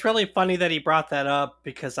know, it's really funny that he brought that up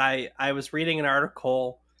because I was reading an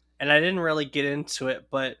article and I didn't really get into it,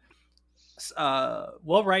 but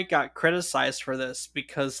Will Wright got criticized for this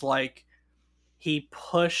because like he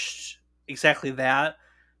pushed exactly that.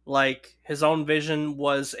 Like his own vision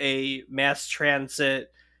was a mass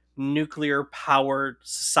transit, nuclear powered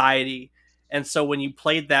society, and so when you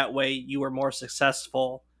played that way, you were more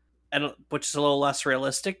successful, and which is a little less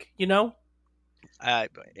realistic, you know. I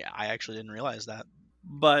actually didn't realize that.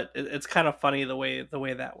 But it's kind of funny the way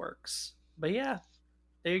that works. But yeah,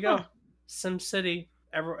 there you Huh. go, SimCity.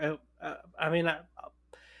 I mean,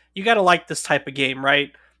 you got to like this type of game,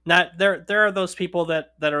 right? Not there are those people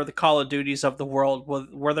that are the Call of Duties of the world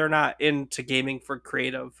where they're not into gaming for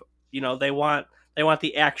creative. They want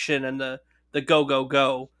the action and the go go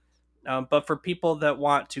go. But for people that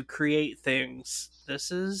want to create things, this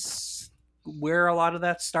is where a lot of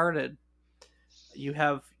that started. You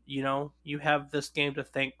have this game to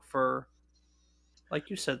thank for, like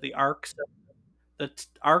you said, the arcs,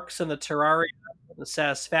 arcs and the Terraria, the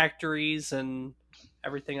Satisfactories, and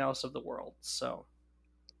everything else of the world. So,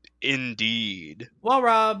 Indeed. well,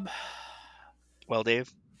 Rob, Well,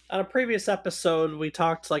 Dave. on a previous episode, we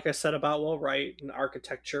talked, like I said, about Will Wright and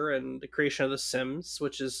architecture and the creation of The Sims,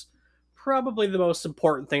 which is probably the most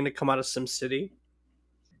important thing to come out of SimCity.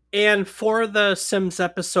 And for the Sims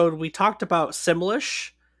episode, we talked about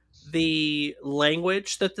Simlish, the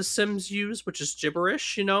language that the Sims use, which is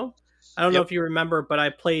gibberish, I don't know Yep. if you remember, but I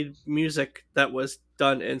played music that was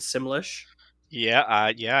done in Simlish. Yeah.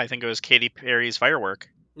 I think it was Katy Perry's Firework.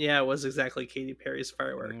 Yeah, it was exactly Katy Perry's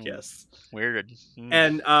Firework, yes. Weird.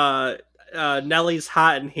 And Nelly's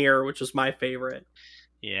Hot in Here, which was my favorite.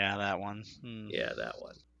 Yeah, that one. Yeah, that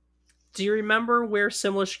one. Do you remember where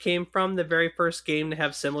Simlish came from, the very first game to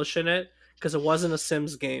have Simlish in it? Because it wasn't a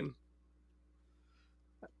Sims game.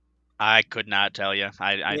 I could not tell you.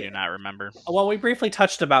 I Yeah. do not remember. Well, we briefly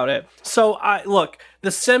touched about it. So, look,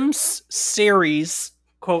 the Sims series,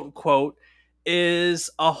 quote unquote, is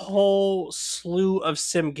a whole slew of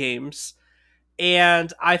sim games.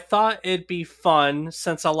 And I thought it'd be fun,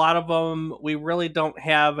 since a lot of them we really don't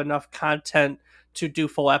have enough content to do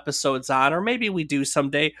full episodes on, or maybe we do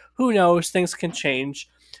someday. Who knows? Things can change.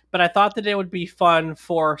 But I thought that it would be fun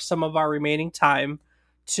for some of our remaining time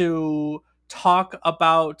to talk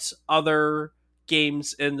about other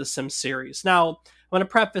games in the Sims series. Now, I'm going to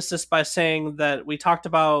preface this by saying that we talked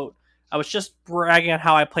about. I was just bragging on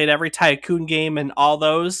how I played every Tycoon game and all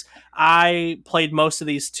those. I played most of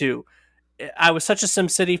these too. I was such a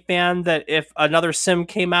SimCity fan that if another Sim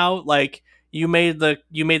came out, like you made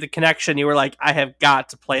the connection, you were like, I have got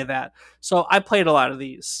to play that. So I played a lot of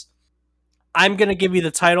these. I'm gonna give you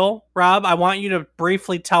the title, Rob. I want you to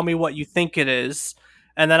briefly tell me what you think it is,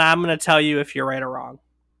 and then I'm gonna tell you if you're right or wrong.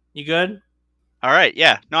 You good? All right.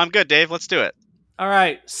 Yeah. No, I'm good, Dave. Let's do it. All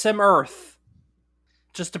right, Sim Earth.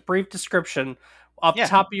 Just a brief description. Off the Yeah.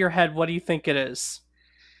 top of your head, what do you think it is?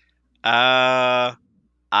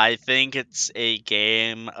 I think it's a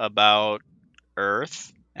game about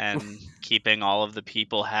Earth and keeping all of the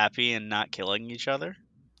people happy and not killing each other.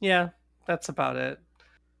 Yeah, that's about it.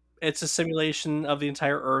 It's a simulation of the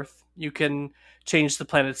entire Earth. You can change the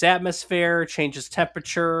planet's atmosphere, change its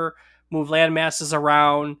temperature, move land masses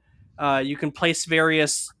around. You can place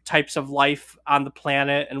various types of life on the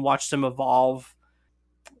planet and watch them evolve.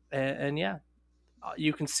 And yeah,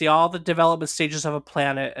 you can see all the development stages of a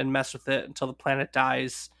planet and mess with it until the planet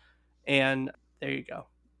dies. And there you go.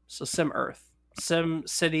 So Sim Earth, Sim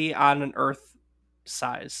City on an Earth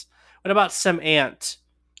size. What about Sim Ant?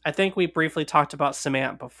 I think we briefly talked about Sim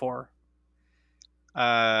Ant before.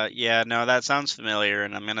 Yeah, no, that sounds familiar,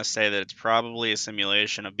 and I'm gonna say that it's probably a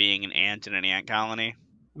simulation of being an ant in an ant colony.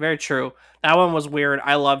 Very true. That one was weird.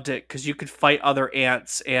 I loved it because you could fight other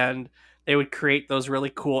ants and they would create those really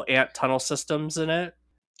cool ant tunnel systems in it.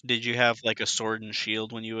 Did you have like a sword and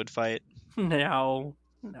shield when you would fight? No,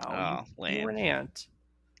 Oh, you were lame. an ant.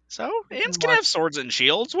 So You've ants been can have watch- swords and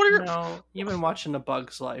shields. What are your No, you've been watching The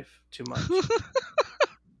Bug's Life too much.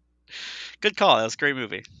 Good call. That's a great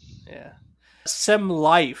movie. Yeah. Sim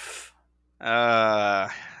Life.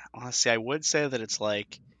 Honestly, I would say that it's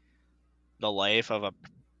like the life of a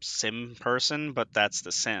sim person, but that's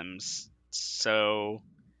The Sims. So,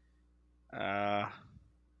 I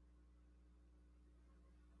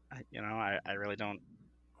really don't.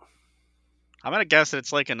 I'm gonna guess that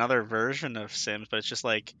it's like another version of Sims, but it's just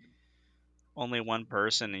like only one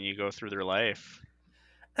person and you go through their life.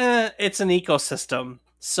 It's an ecosystem.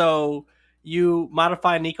 So you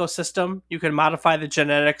modify an ecosystem. You can modify the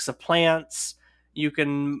genetics of plants. You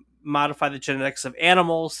can modify the genetics of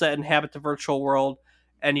animals that inhabit the virtual world.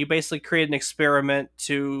 And you basically create an experiment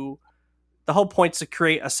to. The whole point's to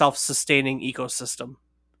create a self sustaining ecosystem.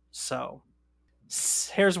 So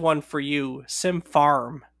here's one for you Sim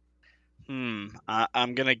Farm.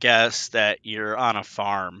 I'm gonna guess that you're on a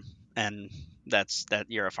farm, and that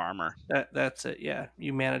you're a farmer. That's it. Yeah,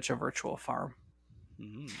 you manage a virtual farm.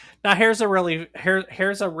 Mm. Now here's a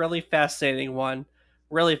really fascinating one,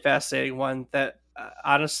 that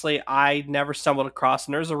honestly I never stumbled across,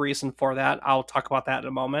 and there's a reason for that. I'll talk about that in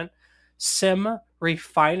a moment. Sim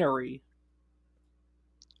Refinery.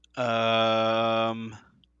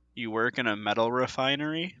 You work in a metal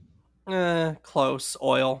refinery? Close.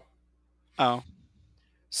 Oil. Oh,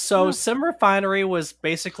 So well, Sim Refinery was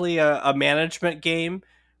basically a management game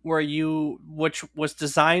which was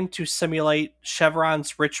designed to simulate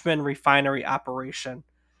Chevron's Richmond refinery operation.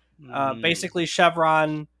 hmm. Basically,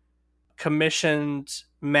 Chevron commissioned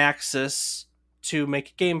Maxis to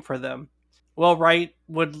make a game for them. Will Wright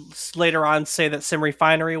would later on say that Sim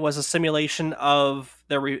Refinery was a simulation of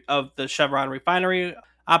the Chevron refinery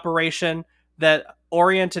operation that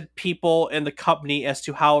oriented people in the company as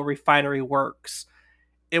to how a refinery works.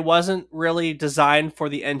 It wasn't really designed for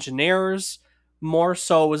the engineers, more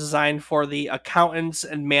so it was designed for the accountants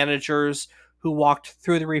and managers who walked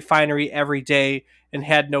through the refinery every day and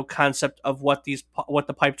had no concept of what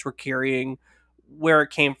the pipes were carrying, where it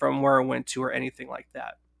came from, where it went to, or anything like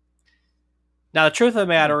that. Now, the truth of the Hmm.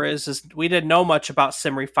 matter is we didn't know much about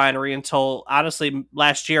Sim Refinery until honestly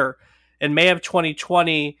last year. In May of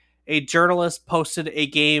 2020, a journalist posted a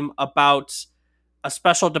game about a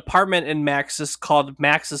special department in Maxis called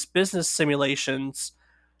Maxis Business Simulations.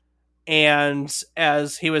 And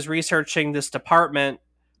as he was researching this department,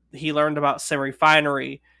 he learned about Sim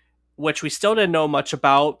Refinery, which we still didn't know much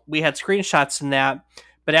about. We had screenshots in that,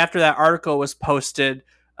 but after that article was posted,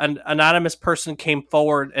 an anonymous person came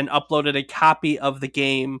forward and uploaded a copy of the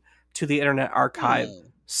game to the Internet Archive. Hmm.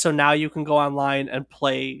 So now you can go online and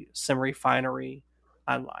play Sim Refinery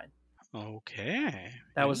online. Okay,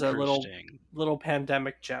 That was a interesting. little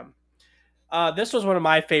pandemic gem. This was one of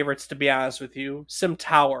my favorites, to be honest with you. Sim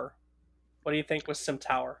Tower. What do you think was Sim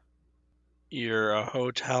Tower? You're a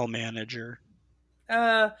hotel manager.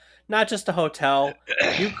 Uh, Not just a hotel.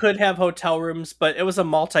 You could have hotel rooms, but it was a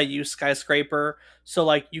multi-use skyscraper. So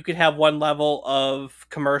like you could have one level of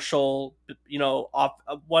commercial,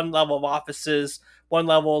 one level of offices, one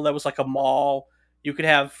level that was like a mall. You could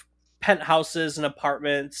have penthouses and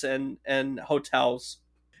apartments and hotels.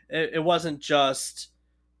 It wasn't just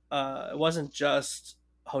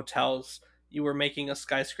hotels. You were making a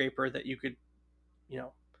skyscraper that you could, you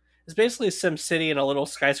know, it's basically Sim City in a little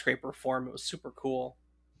skyscraper form. It was super cool.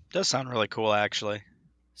 Does sound really cool, actually.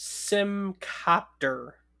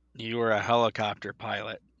 Simcopter. You were a helicopter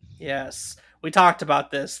pilot. Yes. We talked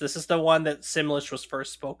about this. This is the one that Simlish was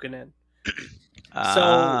first spoken in.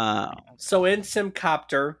 So Ah. so in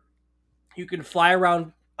Simcopter, you can fly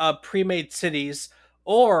around pre-made cities,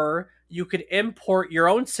 or you could import your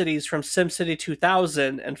own cities from SimCity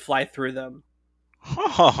 2000 and fly through them.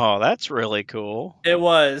 Oh, that's really cool. It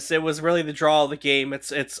was really the draw of the game.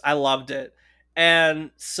 It's I loved it.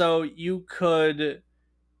 And so you could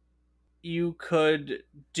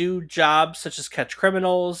do jobs such as catch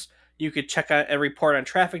criminals, you could check out and report on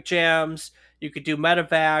traffic jams, you could do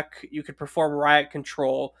medevac, you could perform riot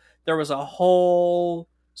control. There was a whole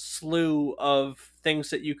slew of things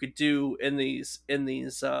that you could do in these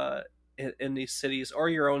cities or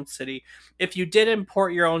your own city. If you did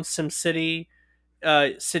import your own city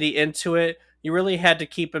into it, you really had to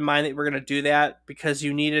keep in mind that we're going to do that because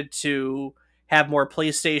you needed to have more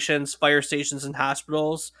police stations, fire stations, and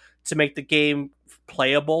hospitals to make the game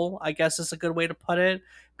playable, I guess is a good way to put it.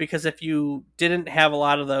 Because if you didn't have a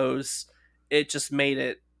lot of those, it just made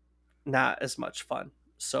it not as much fun.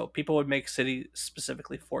 So people would make City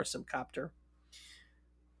specifically for Simcopter.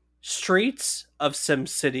 Streets of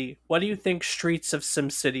SimCity. What do you think Streets of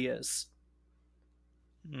SimCity is?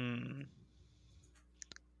 Hmm.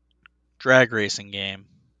 Drag racing game.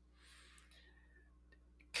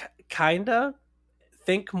 Kinda.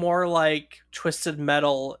 Think more like Twisted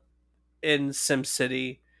Metal in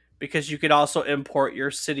SimCity because you could also import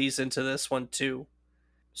your cities into this one too.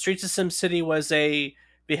 Streets of SimCity was a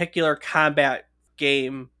vehicular combat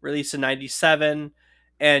game released in 97,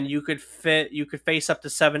 and you could face up to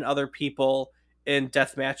 7 other people in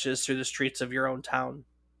death matches through the streets of your own town.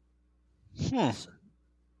 Hmm. So,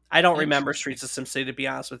 I don't remember Interesting. Streets of SimCity, to be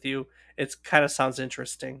honest with you. It kind of sounds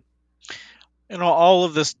interesting. All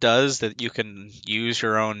of this does that you can use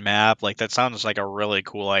your own map. Like that sounds like a really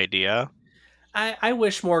cool idea. I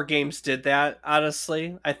wish more games did that,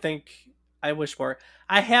 honestly. I wish more.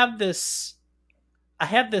 I have this I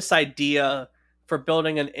have this idea for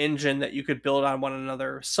building an engine that you could build on one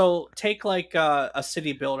another. So take like a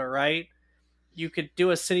city builder, right? You could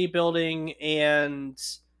do a city building, and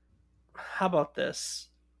how about this?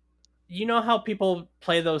 You know how people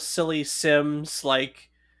play those silly sims like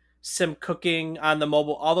sim cooking on the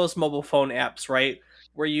mobile, all those mobile phone apps, right?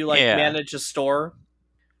 Where you like Yeah. manage a store.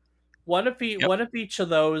 Yep. What if each of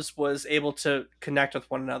those was able to connect with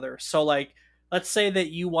one another? So like let's say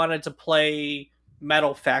that you wanted to play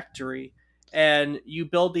Metal Factory and you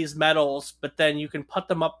build these metals, but then you can put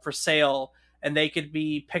them up for sale and they could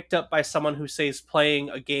be picked up by someone who says playing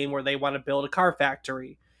a game where they want to build a car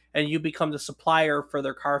factory, and you become the supplier for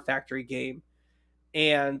their car factory game.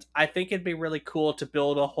 And I think it'd be really cool to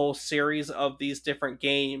build a whole series of these different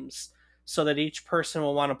games so that each person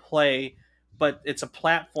will want to play, but it's a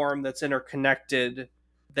platform that's interconnected,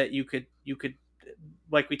 that you could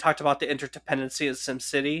like we talked about the interdependency of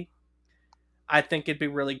SimCity. I think it'd be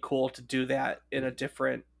really cool to do that in a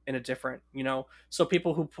different, so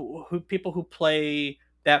people who play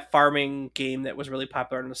that farming game that was really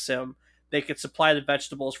popular in the Sim, they could supply the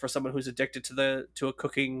vegetables for someone who's addicted to a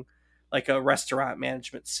cooking, like a restaurant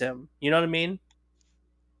management sim. You know what I mean?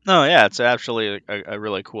 No, yeah, it's actually a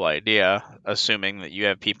really cool idea, assuming that you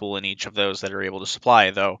have people in each of those that are able to supply,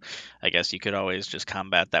 though I guess you could always just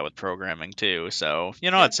combat that with programming too. So,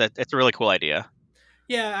 Yeah. it's a really cool idea.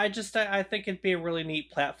 Yeah, I think it'd be a really neat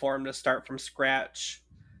platform to start from scratch,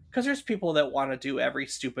 because there's people that want to do every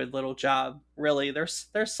stupid little job. Really, there's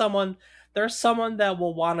someone that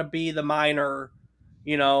will want to be the miner,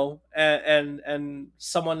 and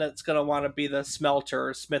someone that's gonna want to be the smelter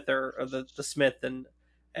or smither or the smith. And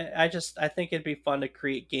I think it'd be fun to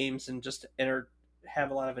create games and just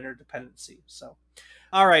have a lot of interdependency. So,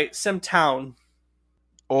 all right, Simtown.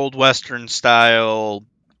 Old Western style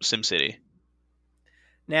SimCity.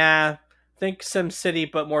 Nah, think SimCity,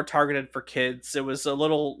 but more targeted for kids. It was a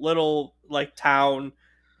little like town.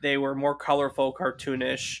 They were more colorful,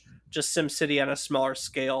 cartoonish. Just SimCity on a smaller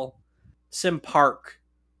scale. Sim Park.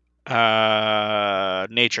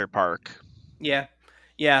 Nature Park. Yeah,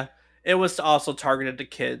 yeah. It was also targeted to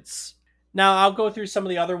kids. Now I'll go through some of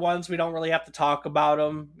the other ones. We don't really have to talk about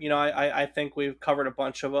them. I think we've covered a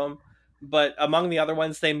bunch of them. But among the other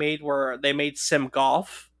ones they made Sim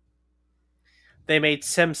Golf. They made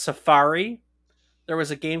Sim Safari. There was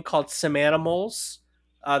a game called Sim Animals.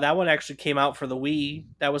 That one actually came out for the Wii.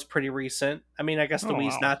 That was pretty recent. I mean, I guess the Oh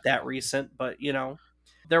Wii's wow. not that recent, but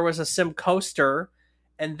there was a Sim Coaster,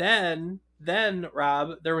 and then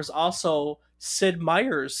Rob, there was also Sid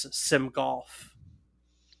Meier's Sim Golf.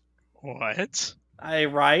 What? I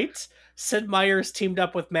right. Sid Meier's teamed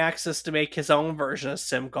up with Maxis to make his own version of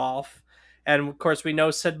Sim Golf, and of course, we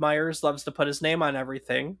know Sid Meier's loves to put his name on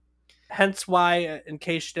everything. Hence why, in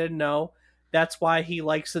case you didn't know, that's why he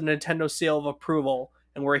likes the Nintendo seal of approval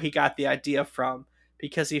and where he got the idea from.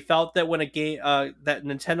 Because he felt that when a game that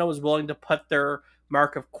Nintendo was willing to put their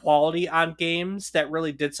mark of quality on games, that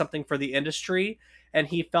really did something for the industry, and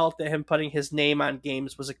he felt that him putting his name on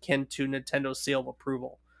games was akin to Nintendo's seal of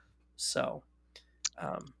approval. So,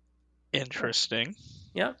 um, Interesting.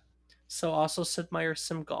 yeah. So also Sid Meier's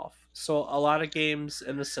Sim Golf. So a lot of games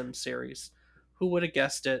in the Sim series. Who would have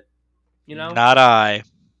guessed it? You know? Not I.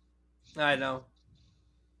 I know.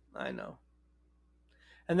 I know.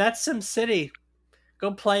 And that's Sim City.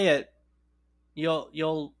 Go play it.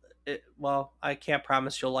 Well, I can't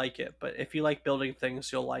promise you'll like it, but if you like building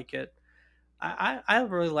things, you'll like it. I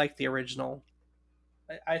really like the original.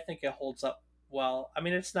 I think it holds up well. I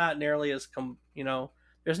mean, it's not nearly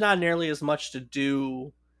there's not nearly as much to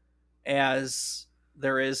do as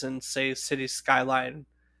there is in, say, City Skyline,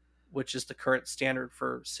 which is the current standard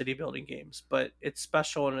for city building games, but it's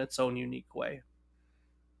special in its own unique way.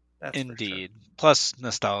 That's for sure. Indeed. Plus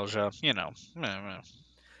nostalgia, you know.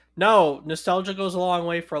 No, nostalgia goes a long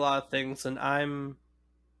way for a lot of things, and I don't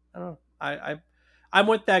know. I'm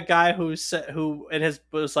with that guy who in his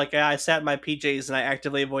was like, yeah, I sat in my PJs and I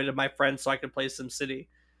actively avoided my friends so I could play SimCity.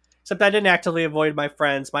 Except I didn't actively avoid my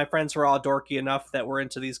friends. My friends were all dorky enough that were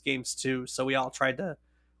into these games too, so we all tried to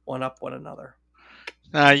one up one another.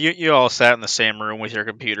 You all sat in the same room with your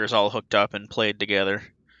computers all hooked up and played together.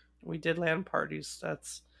 We did LAN parties.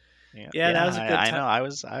 That's Yeah, Yeah, that yeah, was a good I time. know.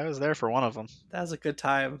 I was there for one of them. That was a good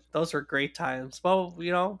time. Those were great times. Well,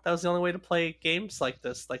 that was the only way to play games like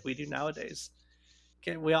this, like we do nowadays.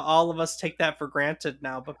 Okay, we all of us take that for granted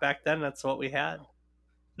now, but back then that's what we had.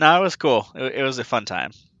 No, it was cool. It was a fun time,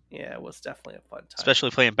 Yeah, it was definitely a fun time. especially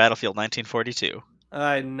playing Battlefield 1942.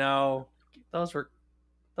 I know. Those were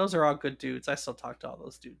those are all good dudes. I still talk to all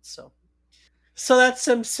those dudes. So that's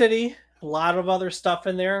SimCity. A lot of other stuff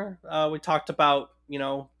in there. We talked about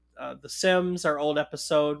The Sims, our old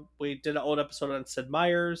episode. We did an old episode on Sid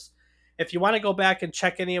Meier's. If you want to go back and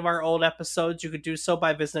check any of our old episodes, you could do so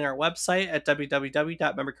by visiting our website at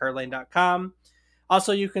www.memorycardlane.com.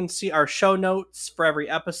 Also, you can see our show notes for every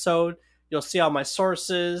episode. You'll see all my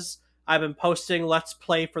sources. I've been posting Let's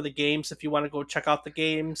Play for the games if you want to go check out the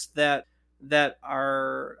games that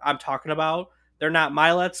are I'm talking about. They're not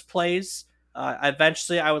my Let's Plays.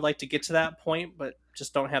 Eventually, I would like to get to that point, but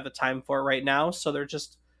just don't have the time for it right now. So they're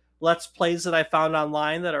just Let's Plays that I found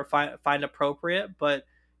online that are find appropriate. But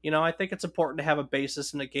I think it's important to have a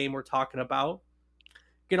basis in the game we're talking about.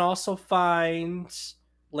 You can also find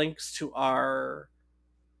links to our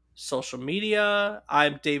social media.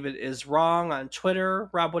 I'm David is wrong on Twitter.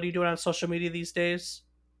 Rob, what are you doing on social media these days?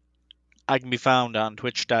 I can be found on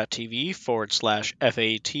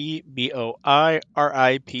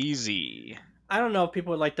twitch.tv/FATBOIRIPZ. I don't know if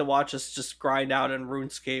people would like to watch us just grind out in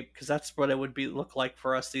RuneScape because that's what it would be look like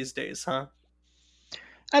for us these days, huh?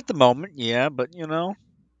 At the moment, yeah, but there's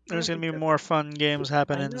It'll gonna be be more different. fun games I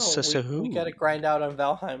happening. know. So We got to who? grind out on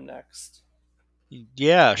Valheim next.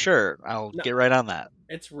 Yeah, sure. I'll No, get right on that.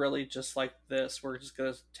 it's really just like this. We're just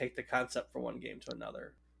gonna take the concept from one game to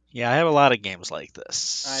another. Yeah, I have a lot of games like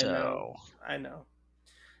this. I know. So I know.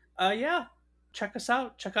 Yeah. Check us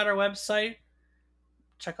out. Check out our website.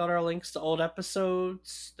 Check out our links to old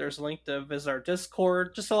episodes. There's a link to visit our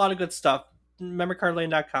Discord. Just a lot of good stuff.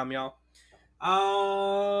 MemoryCardLane.com, y'all.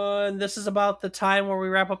 And this is about the time where we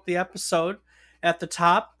wrap up the episode. At the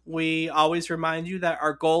top, we always remind you that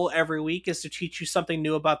our goal every week is to teach you something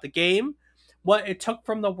new about the game, what it took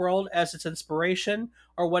from the world as its inspiration,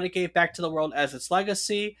 or what it gave back to the world as its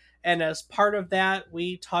legacy. And as part of that,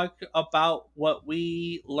 we talk about what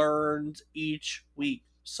we learned each week.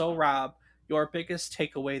 So, Rob, your biggest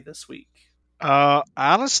takeaway this week?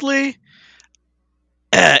 honestly,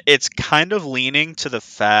 it's kind of leaning to the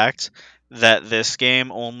fact that this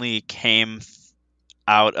game only came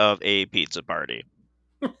out of a pizza party.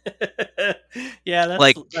 Yeah,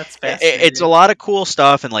 Like that's it's a fascinating. lot of cool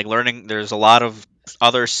stuff, and like learning there's a lot of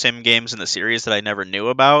other sim games in the series that I never knew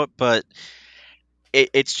about, but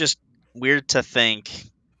it's just weird to think,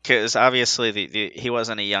 because obviously he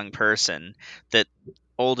wasn't a young person, that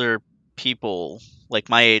older people like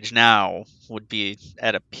my age now would be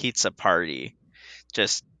at a pizza party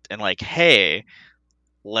just and like, hey,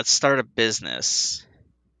 let's start a business.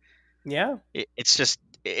 Yeah,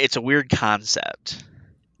 It's a weird concept.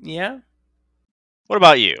 yeah. What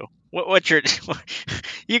about you? What's your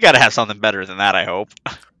you got to have something better than that, I hope.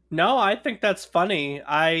 No, I think that's funny.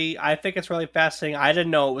 I think it's really fascinating. I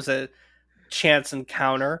didn't know it was a chance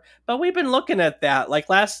encounter, but we've been looking at that. Like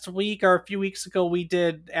last week or a few weeks ago, we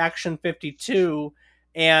did Action 52,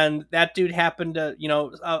 and that dude happened to,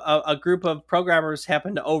 a group of programmers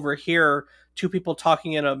happened to overhear two people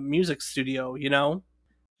talking in a music studio.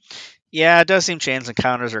 Yeah, it does seem chance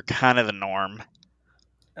encounters are kind of the norm.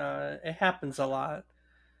 It happens a lot. Uh,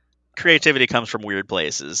 Creativity comes from weird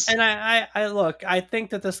places. and I look. I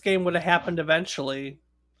think that this game would have happened eventually.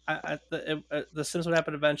 The Sims would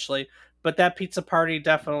happen eventually, but that pizza party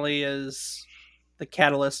definitely is the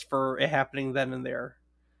catalyst for it happening then and there,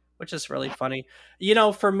 which is really funny.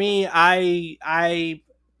 For me, I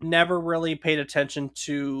never really paid attention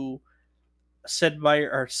to Sid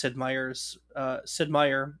Meier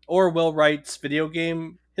or Will Wright's video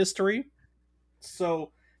game history.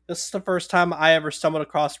 So this is the first time I ever stumbled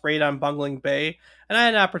across Raid on Bungling Bay, and I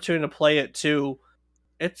had an opportunity to play it too.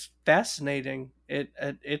 It's fascinating.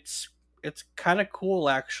 It's kind of cool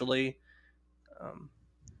actually. Um,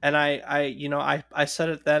 and I said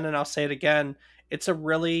it then and I'll say it again. It's a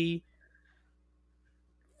really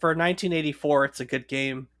for 1984. It's a good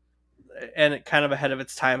game and it kind of ahead of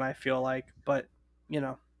its time. I feel like, but you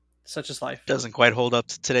know, such is life. Doesn't quite hold up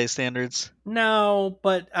to today's standards. No,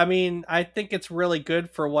 but I mean, I think it's really good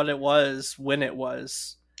for what it was when it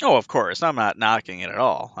was. Oh, of course. I'm not knocking it at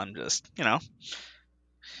all. I'm just,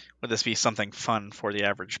 would this be something fun for the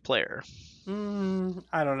average player?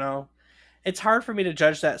 I don't know. It's hard for me to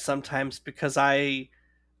judge that sometimes because I'm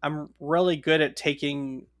really good at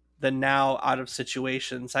taking the now out of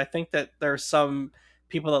situations. I think that there's some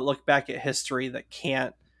people that look back at history that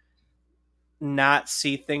can't not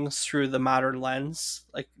see things through the modern lens.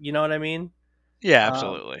 Like, you know what I mean? Yeah, Um,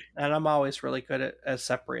 absolutely. and I'm always really good at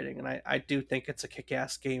separating, and I do think it's a kick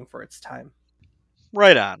ass game for its time.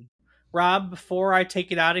 Right on. Rob, before I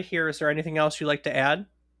take it out of here, is there anything else you'd like to add?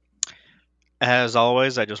 As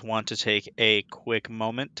always, I just want to take a quick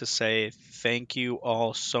moment to say thank you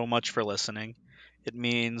all so much for listening. It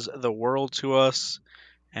means the world to us,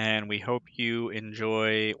 and we hope you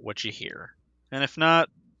enjoy what you hear. And if not,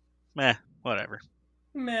 meh, whatever.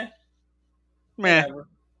 Meh, Meh, whatever,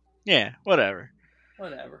 yeah, whatever.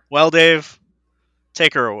 whatever. Well, Dave,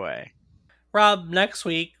 take her away. Rob, next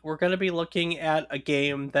week we're going to be looking at a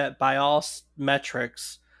game that, by all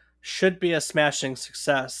metrics, should be a smashing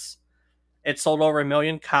success. It sold over 1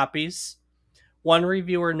 million copies. One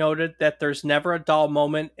reviewer noted that there's never a dull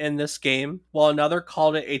moment in this game, while another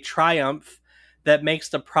called it a triumph that makes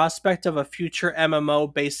the prospect of a future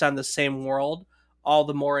MMO based on the same world all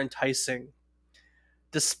the more enticing.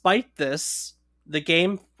 Despite this, The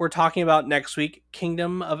game we're talking about next week,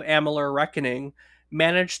 Kingdom of Amalur Reckoning,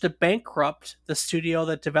 managed to bankrupt the studio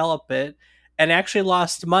that developed it and actually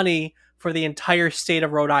lost money for the entire state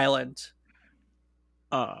of Rhode Island.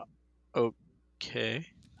 Okay.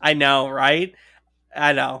 I know, right?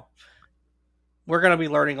 I know. We're going to be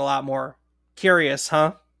learning a lot more. Curious,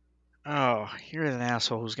 huh? Oh, you're an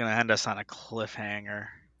asshole who's gonna end us on a cliffhanger.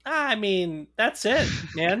 I mean, that's it,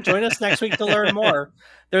 man. Join us next week to learn more.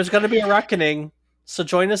 There's going to be a reckoning, so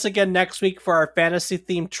join us again next week for our fantasy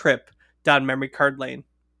themed trip down memory card lane.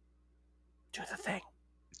 Do the thing.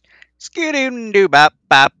 Skidoo bop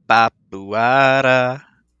bop bop boo